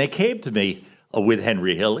 When they came to me with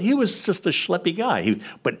Henry Hill, he was just a schleppy guy.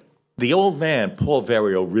 But the old man, Paul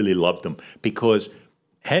Vario, really loved him because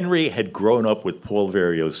Henry had grown up with Paul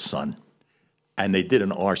Vario's son, and they did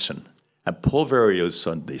an arson. And Paul Vario's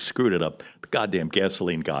son, they screwed it up. The goddamn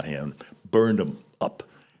gasoline got him, burned him up,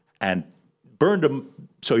 and burned him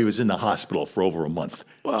so he was in the hospital for over a month,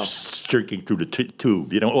 just jerking through the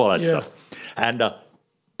tube, you know, all that stuff. And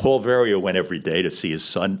Paul Vario went every day to see his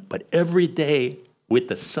son, but every day with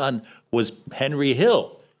the son was Henry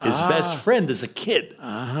Hill, his best friend as a kid.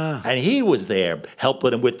 And he was there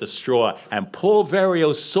helping him with the straw. And Paul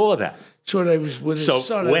Vario saw that. So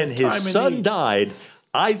when his son died,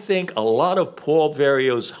 I think a lot of Paul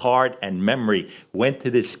Vario's heart and memory went to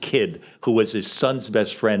this kid who was his son's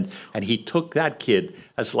best friend. And he took that kid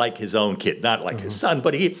as like his own kid, not like his son,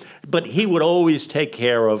 but he would always take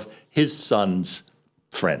care of his son's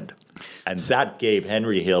friend. And that gave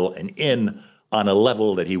Henry Hill an in on a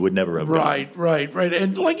level that he would never have done. Right.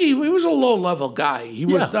 And like he was a low-level guy. He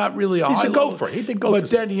was not really a high level. He did gopher. But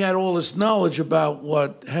then he had all this knowledge about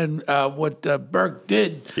what Burke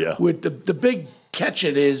did with the big catch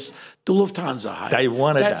it is the Lufthansa heist. They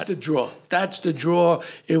wanted That's the draw. That's the draw.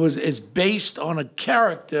 It's based on a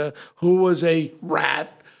character who was a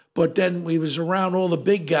rat, but then he was around all the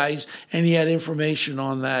big guys, and he had information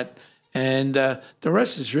on that. And the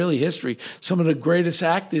rest is really history. Some of the greatest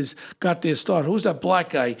actors got their start. Who's that black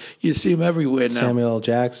guy? You see him everywhere now. Samuel L.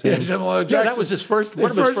 Jackson. Yeah, Samuel L. Jackson. Yeah, that was his first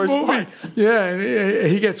one of his first movie. Yeah,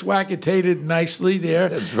 and he gets wacketated nicely there.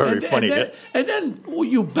 That's very funny. And then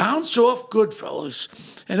you bounce off Goodfellas,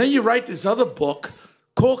 and then you write this other book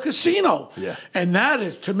called Casino. Yeah. And that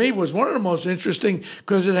is, to me, was one of the most interesting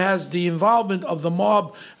because it has the involvement of the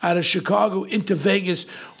mob out of Chicago into Vegas.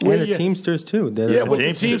 And the Teamsters, too. With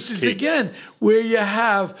the Teamsters again, where you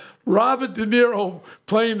have Robert De Niro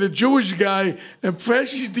playing the Jewish guy and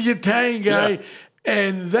Pesci's the Italian guy. Yeah.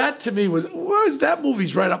 And that, to me, that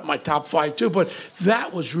movie's right up my top 5, too. But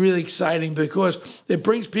that was really exciting because it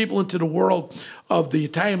brings people into the world of the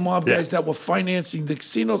Italian mob guys that were financing the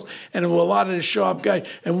casinos. And there were a lot of the sharp guys.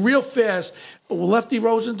 And real fast, Lefty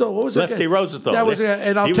Rosenthal. What was that? Lefty Rosenthal. That was,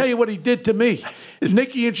 and I'll tell you what he did to me.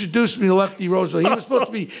 Nicky introduced me to Lefty Rosenthal. He was supposed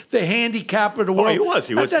to be the handicapper of the world. Oh, he was.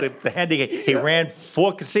 He was the handicapper. He ran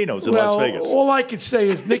 4 casinos in Las Vegas. All I could say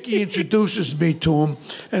is Nicky introduces me to him.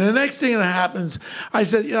 And the next thing that happens, I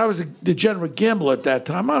said, I was a degenerate gambler at that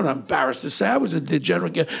time. I'm not embarrassed to say I was a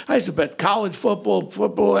degenerate gambler. I used to bet college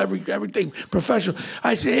football, everything, professional.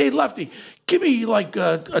 I say, hey, Lefty, give me like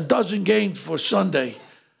a dozen games for Sunday.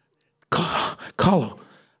 Carlo,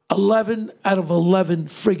 11 out of 11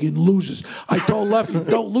 friggin' losers. I told Lefty,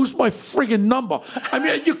 don't lose my friggin' number. I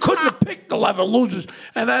mean, you couldn't have picked 11 losers.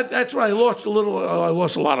 And that's why I lost a little, I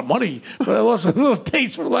lost a lot of money, but I lost a little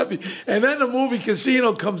taste for Lefty. And then the movie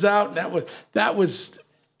Casino comes out, and that was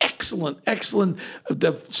excellent.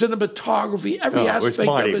 The cinematography, every aspect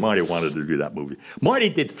of it. Marty wanted to do that movie. Marty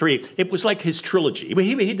did 3. It was like his trilogy.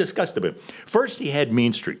 He discussed it. First, he had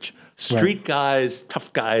Mean Streets. Street guys,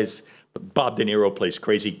 tough guys. Bob De Niro plays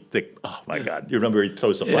crazy thick. Oh my God! You remember he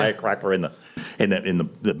throws the firecracker in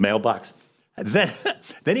the mailbox. And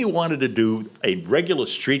then he wanted to do a regular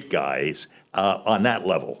street guys on that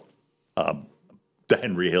level, the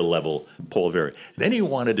Henry Hill level, Paul Very. Then he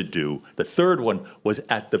wanted to do the third one was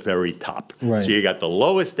at the very top. Right. So you got the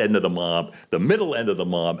lowest end of the mob, the middle end of the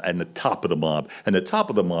mob, and the top of the mob. And the top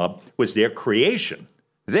of the mob was their creation.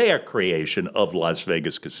 Their creation of Las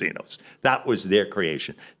Vegas casinos. That was their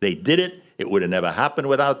creation. They did it. It would have never happened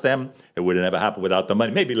without them. It would have never happened without the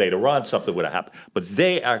money. Maybe later on something would have happened. But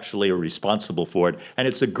they actually are responsible for it. And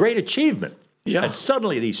it's a great achievement. Yeah. And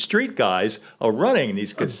suddenly these street guys are running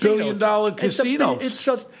these casinos. $1 billion casinos. It's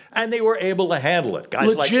just, and they were able to handle it.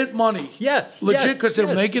 Guys legit money. Yes. Legit, because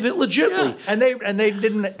they're making it legitly. Yeah.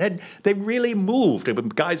 And they really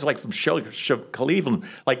moved. Guys like from Cleveland,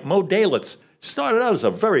 like Mo Dalitz, started out as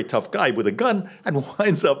a very tough guy with a gun and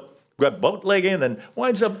winds up bootlegging and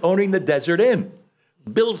winds up owning the Desert Inn.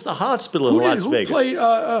 Builds the hospital in Las Vegas. Who played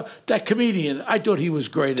that comedian? I thought he was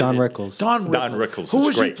great. Don Rickles. Don Rickles. Who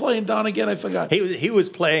was great. He playing Don again? I forgot. He was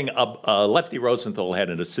playing Lefty Rosenthal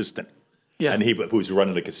had an assistant. Yeah. And who was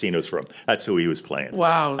running the casinos for him. That's who he was playing.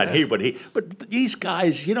 Wow. And but these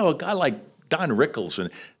guys, you know, a guy like Don Rickles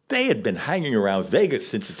and they had been hanging around Vegas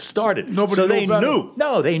since it started. Nobody knew.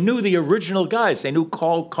 They knew the original guys. They knew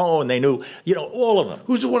Carl Cohn. They knew, all of them.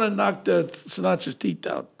 Who's the one that knocked Sinatra's teeth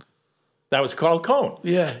out? That was Carl Cohn.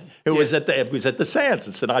 Yeah. It was at the Sands,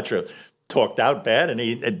 and Sinatra talked out bad,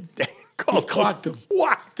 and Carl clocked him.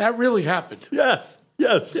 What? That really happened. Yes. They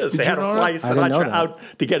had to fly Sinatra out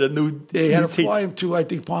to get a new They had to fly him to, I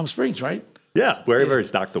think, Palm Springs, right? Yeah, wherever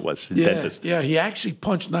his doctor was, his dentist. Yeah, he actually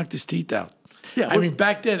knocked his teeth out. Yeah, I mean,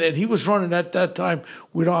 back then, and he was running at that time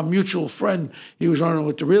with our mutual friend. He was running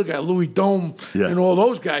with the real guy, Louis Dome, and all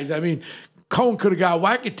those guys. I mean, Cohn could have got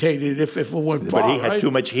wacketated if it went far, but he had too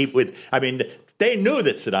much heat with. I mean, they knew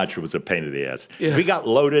that Sinatra was a pain in the ass. Yeah. If he got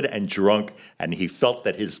loaded and drunk, and he felt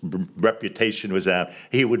that his reputation was out,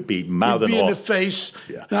 he would be mouthing He'd be off in the face.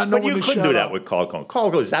 Yeah. But you couldn't do that with Carl Cohn.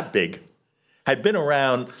 Carl Cohn was that big, had been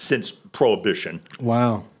around since Prohibition.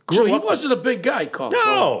 Wow. So he wasn't a big guy, Carl.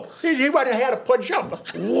 No, he would have had to punch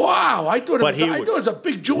up. Wow, I thought it was a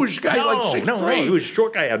big Jewish guy like 6'3". No, he was a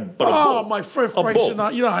short guy. My friend Frank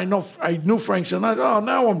Sinatra. I knew Frank Sinatra. Oh,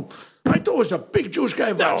 now I thought it was a big Jewish guy,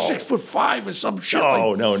 about 6'5" or some shit. No.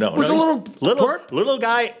 Was a little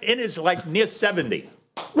guy in his near 70.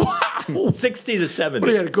 Wow. 60 to 70. But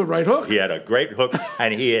he had a good right hook. He had a great hook,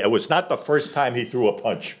 and it was not the first time he threw a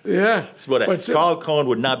punch. Yeah. Carl Cohn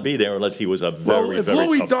would not be there unless he was a very, if very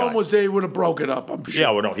Louis tough Dome guy. was there, he would have broken up, I'm sure.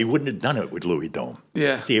 Yeah, well, no, he wouldn't have done it with Louis Dome.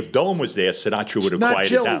 Yeah. See, if Dome was there, Sinatra would have quieted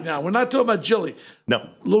Jilly down. Now, we're not talking about Jilly. No.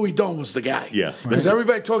 Louis Dome was the guy. Yeah. Because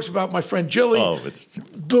everybody talks about my friend Jilly.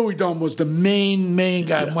 Louis Dome was the main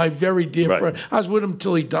guy, my very dear friend. I was with him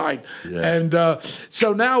till he died. Yeah. And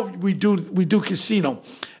so now we do Casino.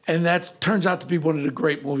 And that turns out to be one of the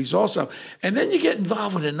great movies also. And then you get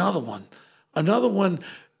involved with another one.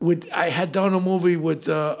 I had done a movie with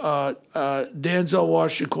Denzel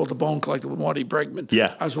Washington called The Bone Collector with Marty Bregman.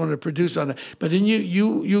 Yeah. I was one of the producers on it. But then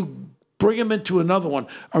you bring him into another one,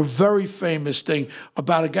 a very famous thing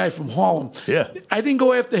about a guy from Harlem. Yeah. I didn't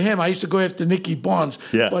go after him. I used to go after Nicky Barnes.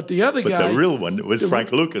 Yeah. But the other guy. But the real one was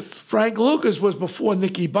Frank Lucas. Frank Lucas was before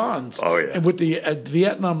Nicky Barnes. Oh, yeah. And with the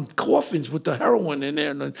Vietnam coffins with the heroin in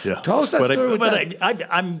there. Tell us that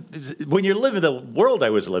story. When you live in the world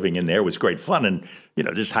I was living in there, it was great fun and,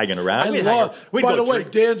 just hanging around. By the way,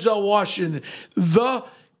 Denzel Washington, the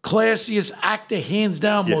classiest actor, hands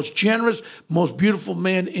down, most generous, most beautiful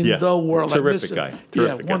man in the world. Terrific guy.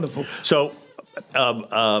 Terrific guy. Wonderful. So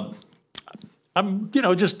I'm,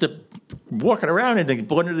 just walking around and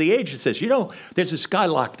one of the agents says, there's this guy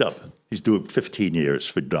locked up. He's doing 15 years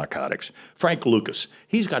for narcotics. Frank Lucas.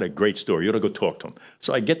 He's got a great story. You ought to go talk to him.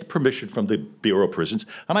 So I get the permission from the Bureau of Prisons,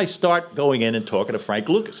 and I start going in and talking to Frank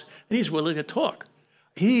Lucas. And he's willing to talk.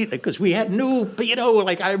 Because we had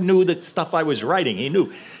I knew the stuff I was writing. He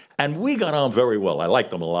knew. And we got on very well. I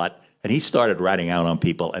liked him a lot. And he started ratting out on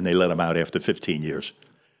people, and they let him out after 15 years.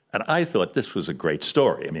 And I thought this was a great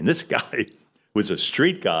story. I mean, this guy was a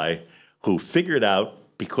street guy who figured out,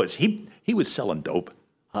 because he was selling dope,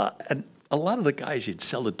 and a lot of the guys you'd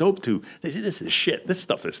sell the dope to, they say, this is shit. This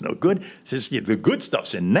stuff is no good. Says, the good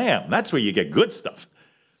stuff's in NAM. That's where you get good stuff.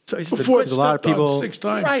 So he said, Before a lot of people, 6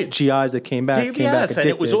 times. Right. GIs that came back Yes, and addicted.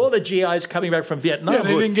 it was all the GIs coming back from Vietnam. Yeah,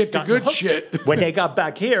 they who didn't get the got good hooked. shit. When they got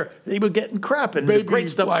back here, they were getting crap and the Baby great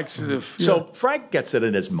stuff. laxative. So Yeah. Frank gets it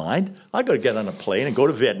in his mind. I got to get on a plane and go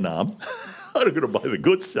to Vietnam. I'm going to buy the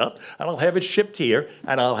good stuff, and I'll have it shipped here,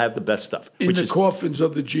 and I'll have the best stuff. In the coffins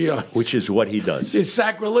of the GIs. Which is what he does. It's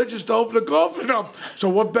sacrilegious to open the coffin up. So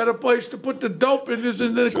what better place to put the dope in is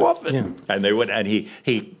in the coffin. Yeah. And they went, and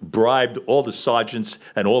he bribed all the sergeants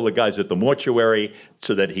and all the guys at the mortuary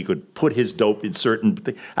so that he could put his dope in certain,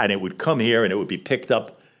 and it would come here, and it would be picked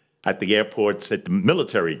up at the airports, at the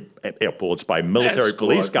military airports by military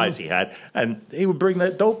police guys he had, and he would bring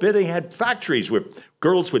that dope in. He had factories where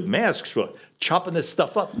girls with masks were chopping this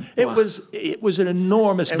stuff up. It was an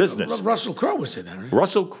enormous business. Russell Crowe was in there. Right?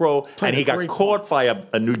 Russell Crowe, and he got great caught by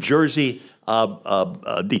a New Jersey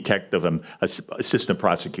detective, assistant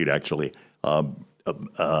prosecutor actually,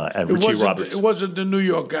 and Richie Roberts. It wasn't the New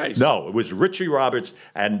York guys. No, it was Richie Roberts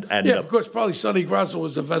and Yeah, of course, probably Sonny Grasso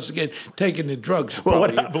was investigating taking the drugs. Well,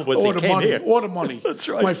 what probably. happened was Or he the came money, here. Or the money. That's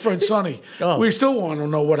right. My friend Sonny. Oh. We still want to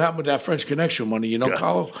know what happened with that French Connection money. You know,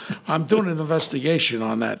 Carlo? I'm doing an investigation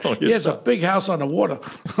on that. Oh, He has a big house on the water.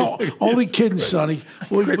 Only kidding, Sonny.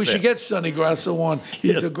 We should get Sonny Grasso on.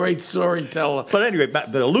 He's a great storyteller. But anyway,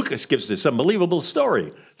 Lucas gives this unbelievable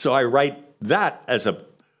story. So I write that as a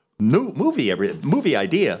new movie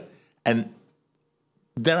idea, and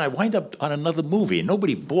then I wind up on another movie, and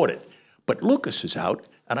nobody bought it. But Lucas is out,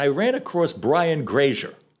 and I ran across Brian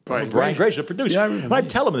Grazer. Brian Grazer, producer. Yeah, and I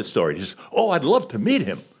tell him this story. He says, "Oh, I'd love to meet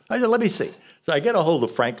him." I said, "Let me see." So I get a hold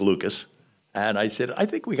of Frank Lucas, and I said, "I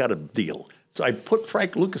think we got a deal." So I put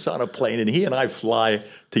Frank Lucas on a plane, and he and I fly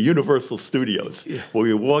to Universal Studios, where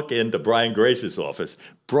we walk into Brian Grazer's office.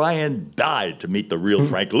 Brian died to meet the real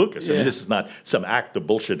Frank Lucas. I mean, this is not some actor,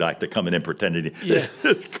 bullshit actor coming in pretending. This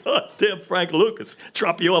is goddamn Frank Lucas,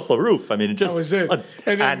 drop you off the roof. I mean, That was it.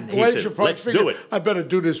 And he Glazer said, probably "Let's figured, do it." I better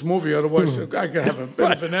do this movie, otherwise I could have a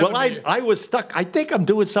bit of an enemy. Well, I was stuck. I think I'm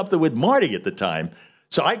doing something with Marty at the time,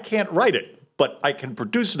 so I can't write it, but I can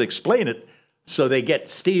produce and explain it. So they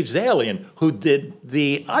get Steve Zalian, who did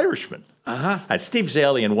The Irishman. And Steve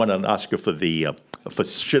Zalian won an Oscar for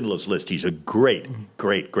Schindler's List. He's a great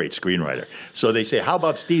screenwriter. So they say, how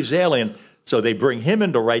about Steve Zalian? So they bring him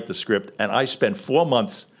in to write the script, and I spent 4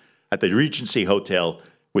 months at the Regency Hotel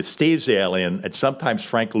with Steve Zalian and sometimes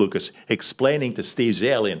Frank Lucas explaining to Steve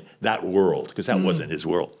Zalian that world, because that wasn't his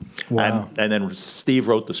world. Wow. And then Steve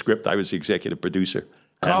wrote the script. I was the executive producer.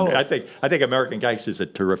 And I think American Gangster is a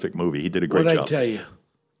terrific movie. He did a great job. What I tell you,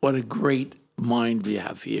 what a great mind we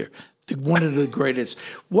have here. One of the greatest.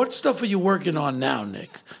 What stuff are you working on now,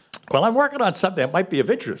 Nick? Well, I'm working on something that might be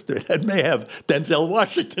of interest. It may have Denzel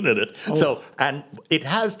Washington in it. So, and it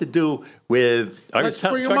has to do with. Let's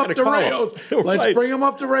bring him up the rails. Let's bring him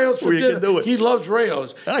up the rails for dinner. Can do it. He loves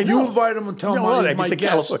rails. I know. You invite him and tell him he's my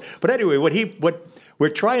guest. But anyway, what we're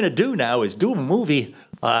trying to do now is do a movie.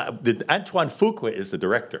 Antoine Fuqua is the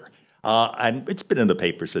director, and it's been in the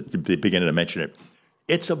papers at the beginning to mention it.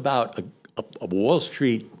 It's about a Wall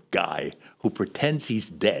Street guy who pretends he's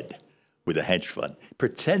dead with a hedge fund,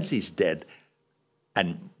 pretends he's dead,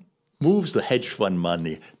 and moves the hedge fund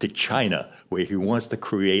money to China, where he wants to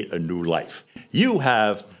create a new life. You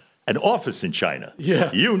have an office in China.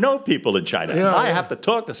 Yeah. You know people in China. Yeah, I have to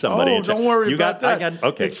talk to somebody. Oh, don't worry about that.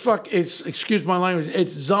 Okay. It's excuse my language.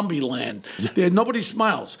 It's zombie land. Nobody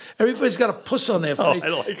smiles. Everybody's got a puss on their face. I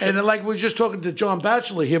like it. And like we were just talking to John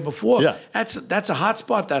Batchelor here before. Yeah. That's a hot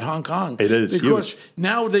spot, that Hong Kong. It is because huge.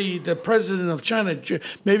 now the president of China,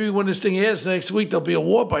 maybe when this thing airs next week, there'll be a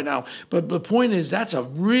war by now. But the point is, that's a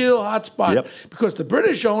real hot spot because the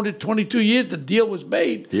British owned it 22 years. The deal was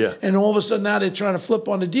made. Yeah. And all of a sudden now they're trying to flip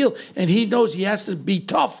on the deal, and he knows he has to be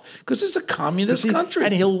tough because it's a communist country.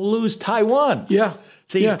 And he'll lose Taiwan. Yeah.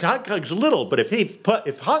 See, Hong Kong's little, but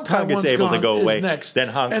if Hong Kong is able to go away, then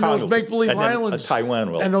Hong Kong those make-believe islands,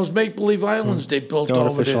 Taiwan will. And those make-believe islands they built over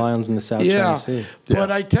there. Artificial islands in the South China Sea.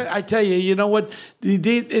 But I tell you, you know what?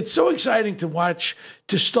 It's so exciting to watch,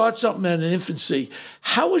 to start something in infancy.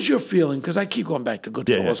 How was your feeling? Because I keep going back to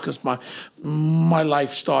Goodfellas because my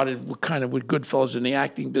life started with Goodfellas in the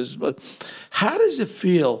acting business. But how does it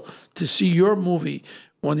feel to see your movie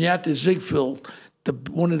when you're at the Ziegfeld,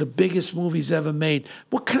 one of the biggest movies ever made?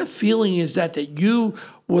 What kind of feeling is that you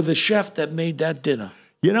were the chef that made that dinner?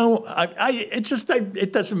 You know,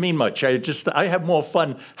 it doesn't mean much. I have more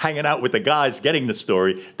fun hanging out with the guys getting the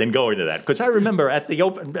story than going to that. Because I remember at the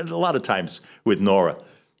open, a lot of times with Nora,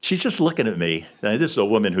 she's just looking at me. Now, this is a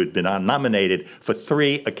woman who'd been nominated for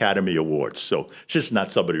 3 Academy Awards. So she's just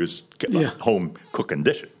not somebody who's home cooking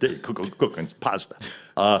dishes, cooking pasta.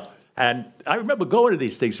 And I remember going to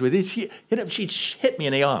these things with this. She hit me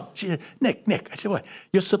in the arm. She said, Nick. I said, what?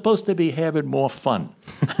 You're supposed to be having more fun.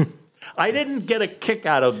 I didn't get a kick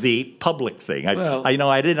out of the public thing.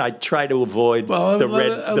 I tried to avoid the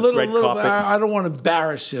red carpet. I don't want to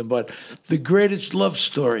embarrass him, but the greatest love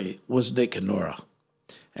story was Nick and Nora,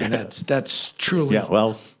 and that's truly. Yeah,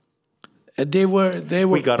 well, they were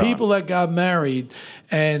people that got married,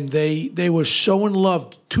 and they were so in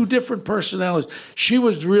love. 2 different personalities. She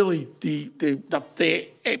was really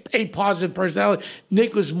a positive personality.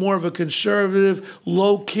 Nick was more of a conservative,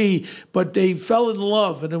 low key, but they fell in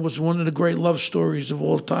love, and it was one of the great love stories of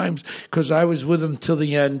all times. Because I was with him till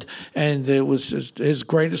the end, and it was his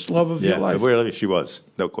greatest love of your life. Yeah, really, she was,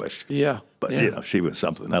 no question. Yeah, but she was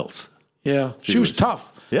something else. Yeah, she was tough.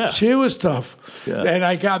 Yeah, she was tough. Yeah. And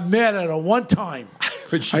I got mad at her one time.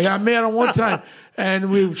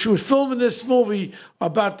 And she was filming this movie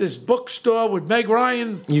about this bookstore with Meg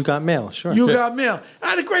Ryan. You Got Mail, sure. You Got Mail.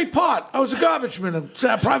 I had a great part. I was a garbage man in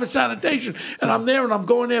private sanitation, and I'm there, and I'm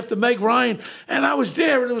going after Meg Ryan, and I was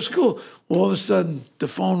there, and it was cool. All of a sudden, the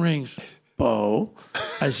phone rings. Bo.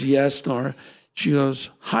 I said, yes, Nora. She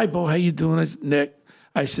goes, hi, Bo, how you doing? I said, Nick.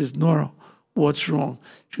 I says, Nora, what's wrong?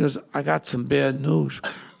 She goes, I got some bad news.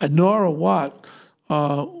 Nora, what?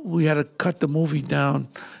 We had to cut the movie down.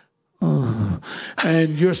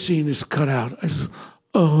 And your scene is cut out. I said,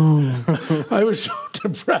 I was so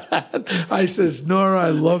depressed. I says, Nora, I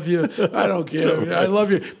love you. I don't care. I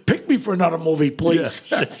love you. Pick me for another movie, please.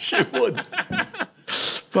 Yes, she would.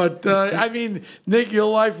 But, I mean, Nick, your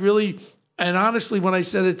life really, and honestly, when I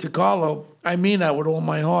said it to Carlo, I mean that with all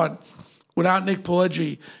my heart. Without Nick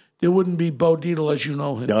Pileggi, there wouldn't be Bo Dietl as you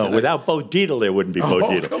know him. No, today. Without Bo Dietl, there wouldn't be Bo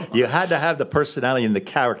Dietl. You had to have the personality and the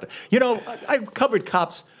character. You know, I've covered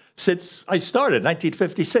cops since I started,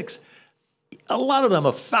 1956. A lot of them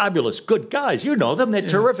are fabulous, good guys. You know them. They're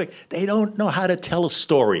terrific. They don't know how to tell a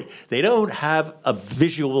story. They don't have a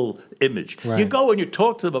visual image. Right. You go and you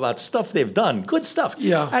talk to them about stuff they've done, good stuff.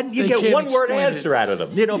 Yeah. And you get one-word answer out of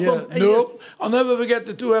them. You know, nope. I'll never forget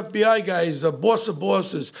the 2 FBI guys, the boss of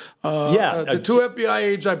bosses. The 2 FBI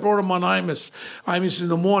agents, I brought them on Imus. Imus in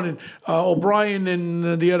the morning. O'Brien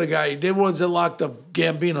and the other guy, they were ones that locked up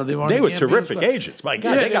Gambino. They were terrific agents. My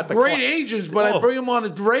God, they got great agents, but I bring them on a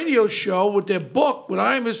radio show with their book with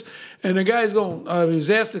Imus, and the guy's going, he was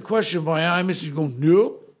asked the question by Imus, he's going,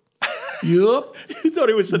 nope. Yup. He thought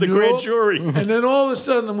he was in the grand jury. And then all of a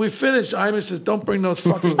sudden, we finished. Imus says, don't bring those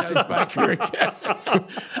fucking guys back here again.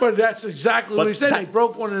 But that's exactly what he said. They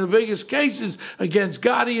broke one of the biggest cases against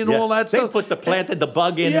Gotti and all that stuff. They planted the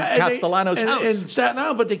bug in Castellano's house. In Staten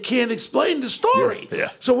Island, but they can't explain the story.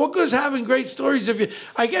 So what goes having great stories if you,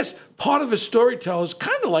 I guess part of a storyteller is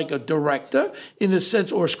kind of like a director in a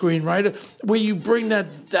sense, or a screenwriter, where you bring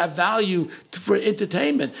that value for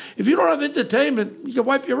entertainment. If you don't have entertainment, you can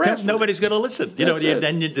wipe your ass. Nobody's going to listen. You know,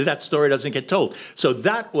 then that story doesn't get told. So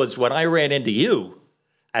that was when I ran into you,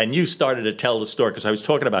 and you started to tell the story, because I was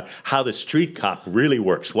talking about how the street cop really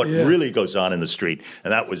works, what really goes on in the street,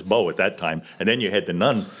 and that was Bo at that time. And then you had the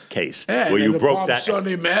Nun case, where you broke that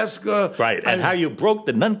Sunday massacre, right? And how you broke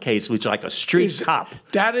the Nun case, which like a street cop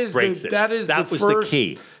breaks it. That was the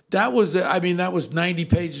key. That was, that was 90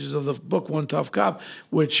 pages of the book, One Tough Cop,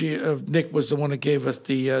 which Nick was the one that gave us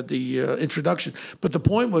the introduction. But the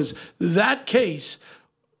point was, that case,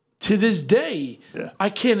 to this day, I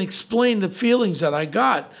can't explain the feelings that I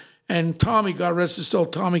got. And Tommy, God rest his soul,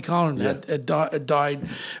 Tommy Collins had died.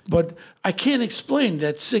 But I can't explain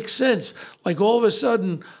that sixth sense. Like all of a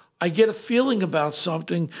sudden, I get a feeling about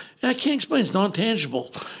something, and I can't explain. It's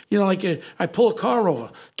non-tangible. You know, like I pull a car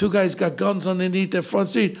over. 2 guys got guns underneath their front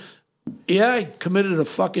seat. Yeah, I committed a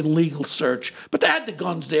fucking legal search, but they had the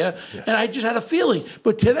guns there, and I just had a feeling.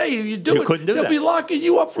 But today, if you do it, they'll be locking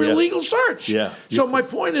you up for illegal search. Yeah. So my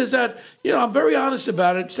point is that, you know, I'm very honest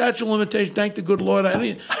about it. Statute of limitations, thank the good Lord.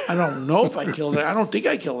 I don't know if I killed it. I don't think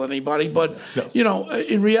I killed anybody, but, you know,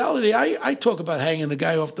 in reality, I talk about hanging the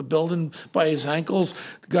guy off the building by his ankles.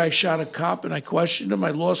 The guy shot a cop, and I questioned him.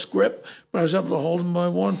 I lost grip, but I was able to hold him by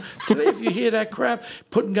one. Today, if you hear that crap,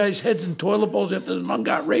 putting guys' heads in toilet bowls after the nun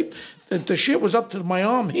got raped, the shit was up to my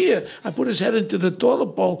arm here. I put his head into the toilet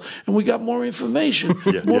bowl, and we got more information,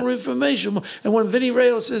 more information. And when Vinny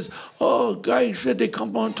Reyes says, oh, guy said they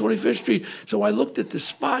come on 25th Street. So I looked at the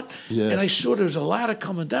spot, and I saw there was a ladder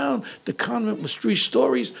coming down. The convent was 3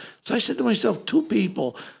 stories. So I said to myself, 2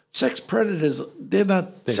 people, sex predators, they're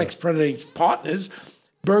not sex predators partners.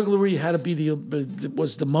 burglary had to be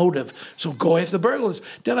was the motive. So go after the burglars.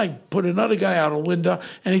 Then I put another guy out a window,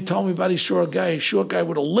 and he told me about his short guy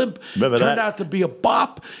with a limp. Remember turned that? out to be a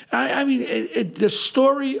bop. I mean, the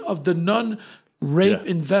story of the nun rape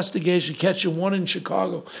investigation, catching one in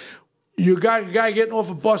Chicago. You got a guy getting off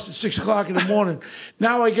a bus at 6 o'clock in the morning.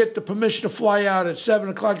 Now I get the permission to fly out at 7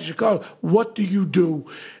 o'clock in Chicago. What do you do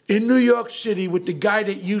in New York City with the guy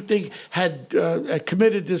that you think had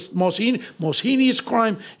committed this most heinous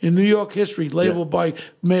crime in New York history, labeled by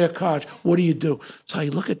Mayor Koch? What do you do? So I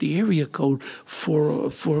look at the area code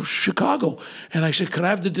for Chicago, and I said, "Could I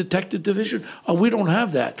have the detective division?" "Oh, we don't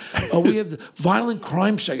have that. We have the violent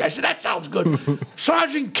crime section." I said, "That sounds good."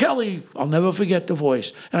 Sergeant Kelly, I'll never forget the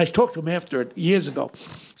voice, and I talked to him after it years ago.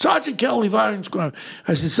 "Sergeant Kelly, violence crime."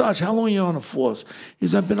 I said, "Sarge, how long are you on the force?" He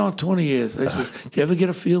said, "I've been on 20 years. I said, "Do you ever get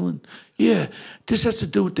a feeling?" "Yeah, this has to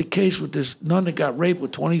do with the case with this nun that got raped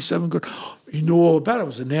with 27 girls." "You know all about it. It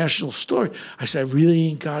was a national story." I said, "I really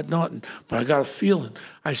ain't got nothing, but I got a feeling."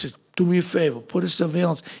 I said, "Do me a favor, put a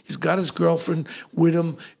surveillance. He's got his girlfriend with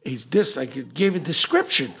him. He's this." I gave a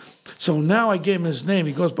description. So now I gave him his name.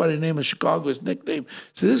 He goes by the name of Chicago, his nickname.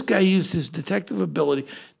 So this guy used his detective ability.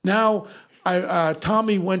 Now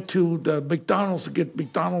Tommy went to the McDonald's to get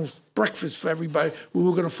McDonald's breakfast for everybody. We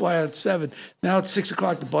were going to fly out at 7. Now at 6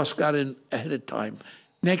 o'clock, the bus got in ahead of time.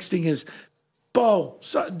 Next thing is, Bo,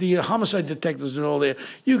 the homicide detectives are all there.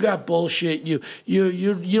 "You got bullshit. You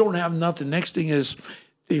don't have nothing." Next thing is,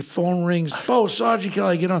 the phone rings. "Bo, Sergeant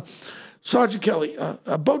Kelly, get on." "Sergeant Kelly,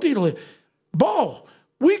 Bo Dietler." "Bo,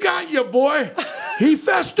 we got you, boy. He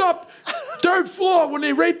fessed up 3rd floor when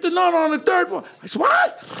they raped the nun on the 3rd floor." I said,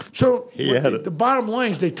 "What?" So the bottom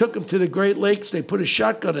line is they took him to the Great Lakes. They put a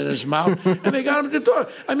shotgun in his mouth, and they got him to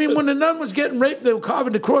talk. I mean, when the nun was getting raped, they were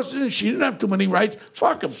carving the crosses in. She didn't have too many rights.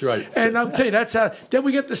 Fuck him. That's right. And I'll tell you, that's how. Then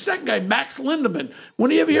we get the second guy, Max Lindemann.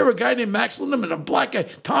 When you ever hear a guy named Max Lindemann, a black guy,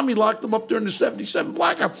 Tommy locked him up during the 77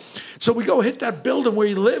 blackout. So we go hit that building where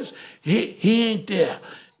he lives. He ain't there.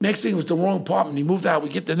 Next thing was the wrong apartment. He moved out. We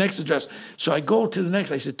get the next address. So I go to the next.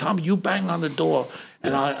 I said, "Tommy, you bang on the door."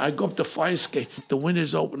 And I go up the fire escape. The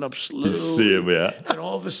windows open up slowly. You see him, yeah. And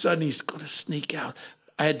all of a sudden, he's going to sneak out.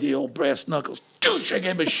 I had the old brass knuckles. Douche, I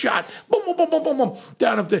gave him a shot. Boom, boom, boom, boom, boom, boom.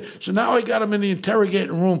 Down up there. So now I got him in the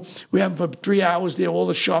interrogating room. We have him for 3 hours there, all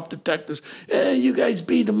the sharp detectives. "You guys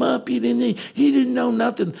beat him up. He didn't know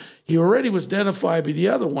nothing." He already was identified, but the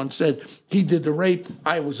other one said he did the rape.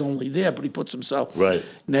 I was only there, but he puts himself. Right.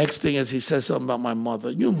 Next thing is he says something about my mother.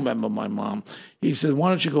 "You remember my mom." He said, "Why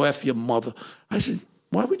don't you go F your mother?" I said,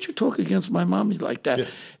 "Why would you talk against my mommy like that?"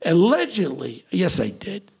 Allegedly, yes, I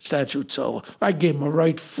did. Statute's over. I gave him a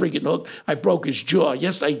right friggin' hook. I broke his jaw.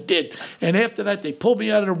 Yes, I did. And after that, they pulled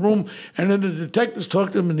me out of the room, and then the detectives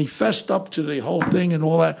talked to him, and he fessed up to the whole thing and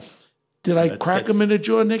all that. Did I crack him in the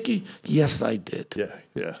jaw, Nicky? Yes, I did.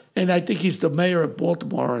 Yeah. And I think he's the mayor of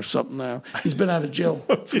Baltimore or something now. He's been out of jail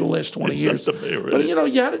for the last 20 years. The mayor, but, you know,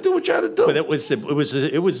 you had to do what you had to do. But it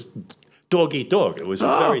was dog eat dog. It was a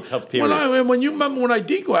very tough period. When you remember when I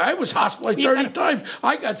decoyed, I was hospitalized 30 times.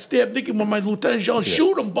 I got stabbed thinking when my lieutenant yelled,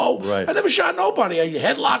 "Shoot him, Bo." Right. I never shot nobody. I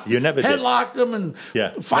headlocked them and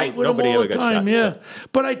fight with them all the time.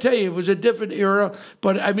 But I tell you, it was a different era.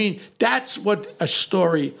 But I mean, that's what a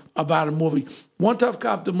story about a movie. One Tough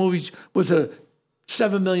Cop, the movie was a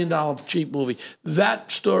 $7 million cheap movie.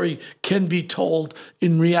 That story can be told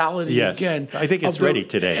in reality again. I think it's ready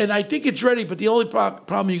today. And I think it's ready, but the only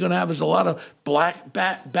problem you're going to have is a lot of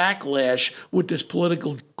backlash with this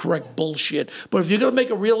political correct bullshit. But if you're going to make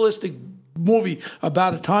a realistic movie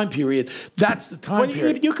about a time period, that's the time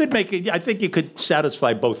period. You could make it. I think you could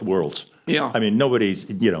satisfy both worlds. Yeah. I mean, nobody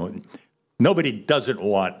doesn't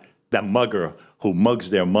want that mugger who mugs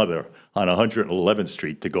their mother on 111th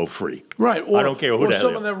Street to go free. Right. I don't care who the hell. Or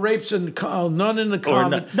someone that rapes a nun in the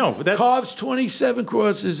convent, carves 27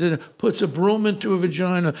 crosses and puts a broom into a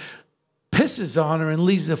vagina, pisses on her and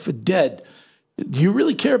leaves her for dead. Do you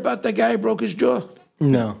really care about that guy who broke his jaw?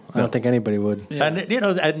 No, I don't think anybody would. Yeah.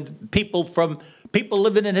 And and people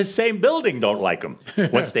living in his same building don't like him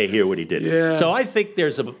once they hear what he did. So I think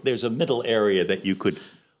there's a middle area that you could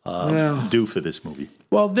do for this movie.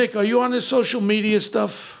 Well, Nick, are you on this social media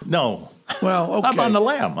stuff? No. Well, okay. I'm on the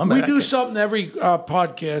lam. We do something every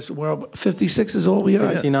podcast. Well, 56 is all we are.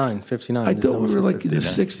 59. I thought we were like in the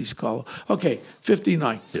 60s, Carlo. Okay,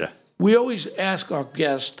 59. Yeah. We always ask our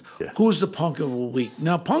guest, who's the punk of the week?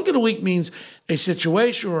 Now, punk of the week means a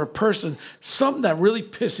situation or a person, something that really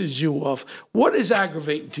pisses you off. What is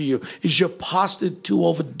aggravating to you? Is your pasta too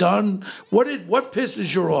overdone? What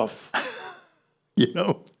pisses you off? You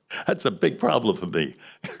know, That's a big problem for me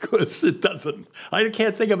because it doesn't. I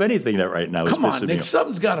can't think of anything that right now is Come on, pissing me Nick, off.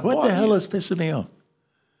 something's got to bother What the hell you. is pissing me off?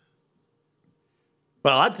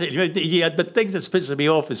 Well, I think, yeah, the thing that's pissing me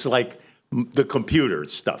off is like the computer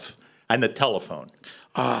stuff and the telephone.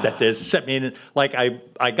 That there's, I mean, like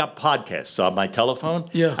I got podcasts on my telephone,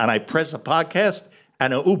 and I press a podcast,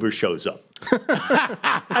 and an Uber shows up.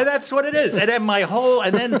 And that's what it is. And then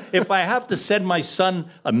and then if I have to send my son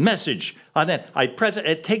a message, and then I press it,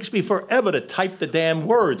 it takes me forever to type the damn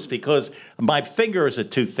words because my fingers are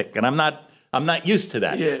too thick, and I'm not used to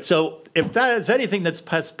that. Yeah. So if that is anything that's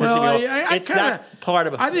pissing me off, it's that part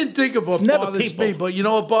of it. I didn't think of what bothers me, but you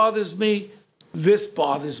know what bothers me? This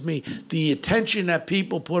bothers me. The attention that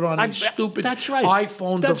people put on these stupid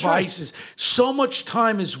iPhone devices. Right. So much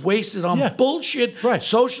time is wasted on bullshit,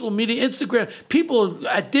 social media, Instagram. People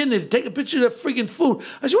at dinner take a picture of their freaking food.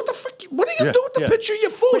 I said, what the fuck? What are you going to do with the picture of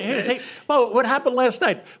your food? Well, what happened last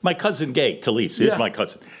night? My cousin Gay Talese is my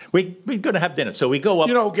cousin. We're going to have dinner, so we go up.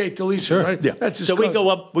 You know Gay Talese, right? Yeah. That's his so cousin.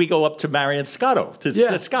 we go up to Marion Scotto,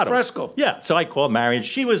 to Scotto's. Fresco. Yeah, so I called Marion.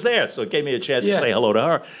 She was there, so it gave me a chance to say hello to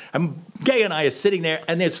her. And Gay and I are sitting there,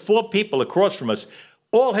 and there's 4 people across from us,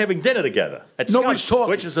 all having dinner together at Nobody's Scotto's,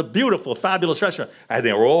 talking. which is a beautiful, fabulous restaurant. And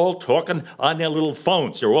they're all talking on their little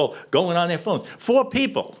phones. They're all going on their phones. 4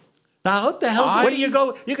 people. Now, what the hell? Where do you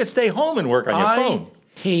go? You can stay home and work on your phone.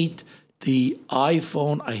 I hate the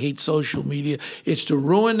iPhone. I hate social media. It's the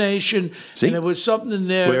ruination. See? And there was something in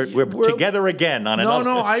there. We're together again on another.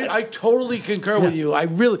 No, I totally concur with you.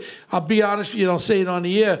 I'll be honest with you. I'll say it on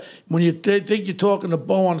the air. When you think you're talking to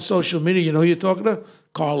Bo on social media, you know who you're talking to?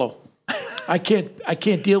 Carlo. I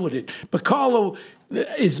can't deal with it. But Carlo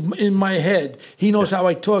is in my head. He knows how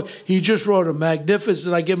I talk. He just wrote a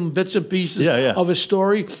magnificent. I give him bits and pieces of his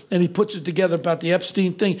story, and he puts it together about the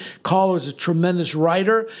Epstein thing. Carlo is a tremendous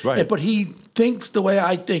writer, but he thinks the way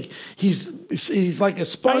I think. He's like a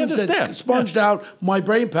sponge that sponged out my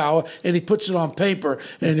brain power, and he puts it on paper.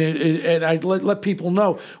 And I let people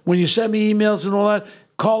know when you send me emails and all that.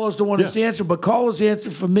 Carlo's the one that's answering, but Carlo's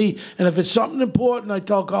answering for me. And if it's something important, I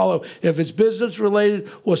tell Carlo. If it's business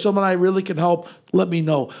related or someone I really can help, let me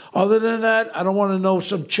know. Other than that, I don't want to know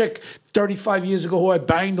some chick 35 years ago who I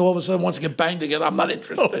banged all of a sudden wants to get banged again. I'm not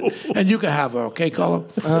interested. And you can have her, okay, Carlo?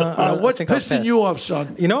 What's pissing you off,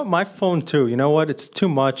 son? You know what? My phone, too. You know what? It's too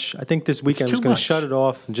much. I think this weekend I'm just going to shut it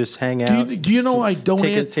off and just hang out. Do you know I don't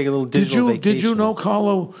take a little digital vacation. Did you know,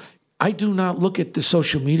 Carlo, I do not look at the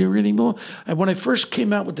social media anymore. And when I first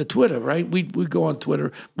came out with the Twitter, right? We go on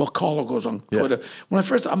Twitter. Well, Carlo goes on Twitter. When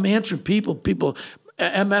I'm answering people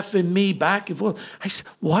MFing me back and forth. I said,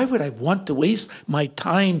 why would I want to waste my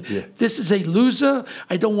time? This is a loser.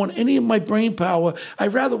 I don't want any of my brain power.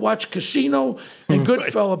 I'd rather watch Casino and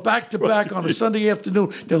Goodfellas back to back on a Sunday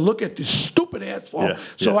afternoon than look at this stupid asshole.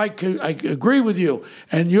 So I agree with you.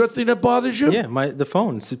 And your thing that bothers you? Yeah, the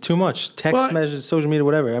phone. It's too much. Text messages, social media,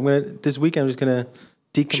 whatever. This weekend I'm just gonna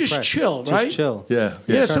decompress. Just chill, right? Just chill.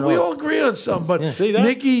 Yeah, so we all agree on something. But See that?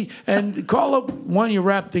 Nikki and Carlo, why don't you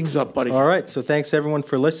wrap things up, buddy? All right, so thanks everyone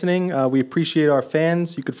for listening. We appreciate our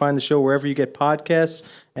fans. You can find the show wherever you get podcasts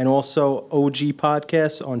and also OG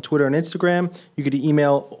Podcasts on Twitter and Instagram. You could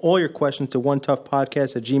email all your questions to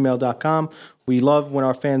onetoughpodcast@gmail.com. We love when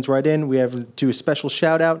our fans write in. We have to do a special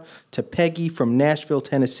shout out to Peggy from Nashville,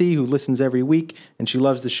 Tennessee, who listens every week, and she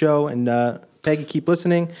loves the show. And Peggy, keep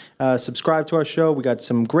listening. Subscribe to our show. We got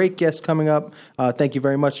some great guests coming up. Thank you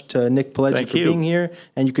very much to Nick Pileggi for being here.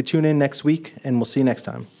 And you could tune in next week, and we'll see you next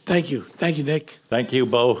time. Thank you. Thank you, Nick. Thank you,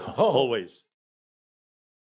 Bo. Always.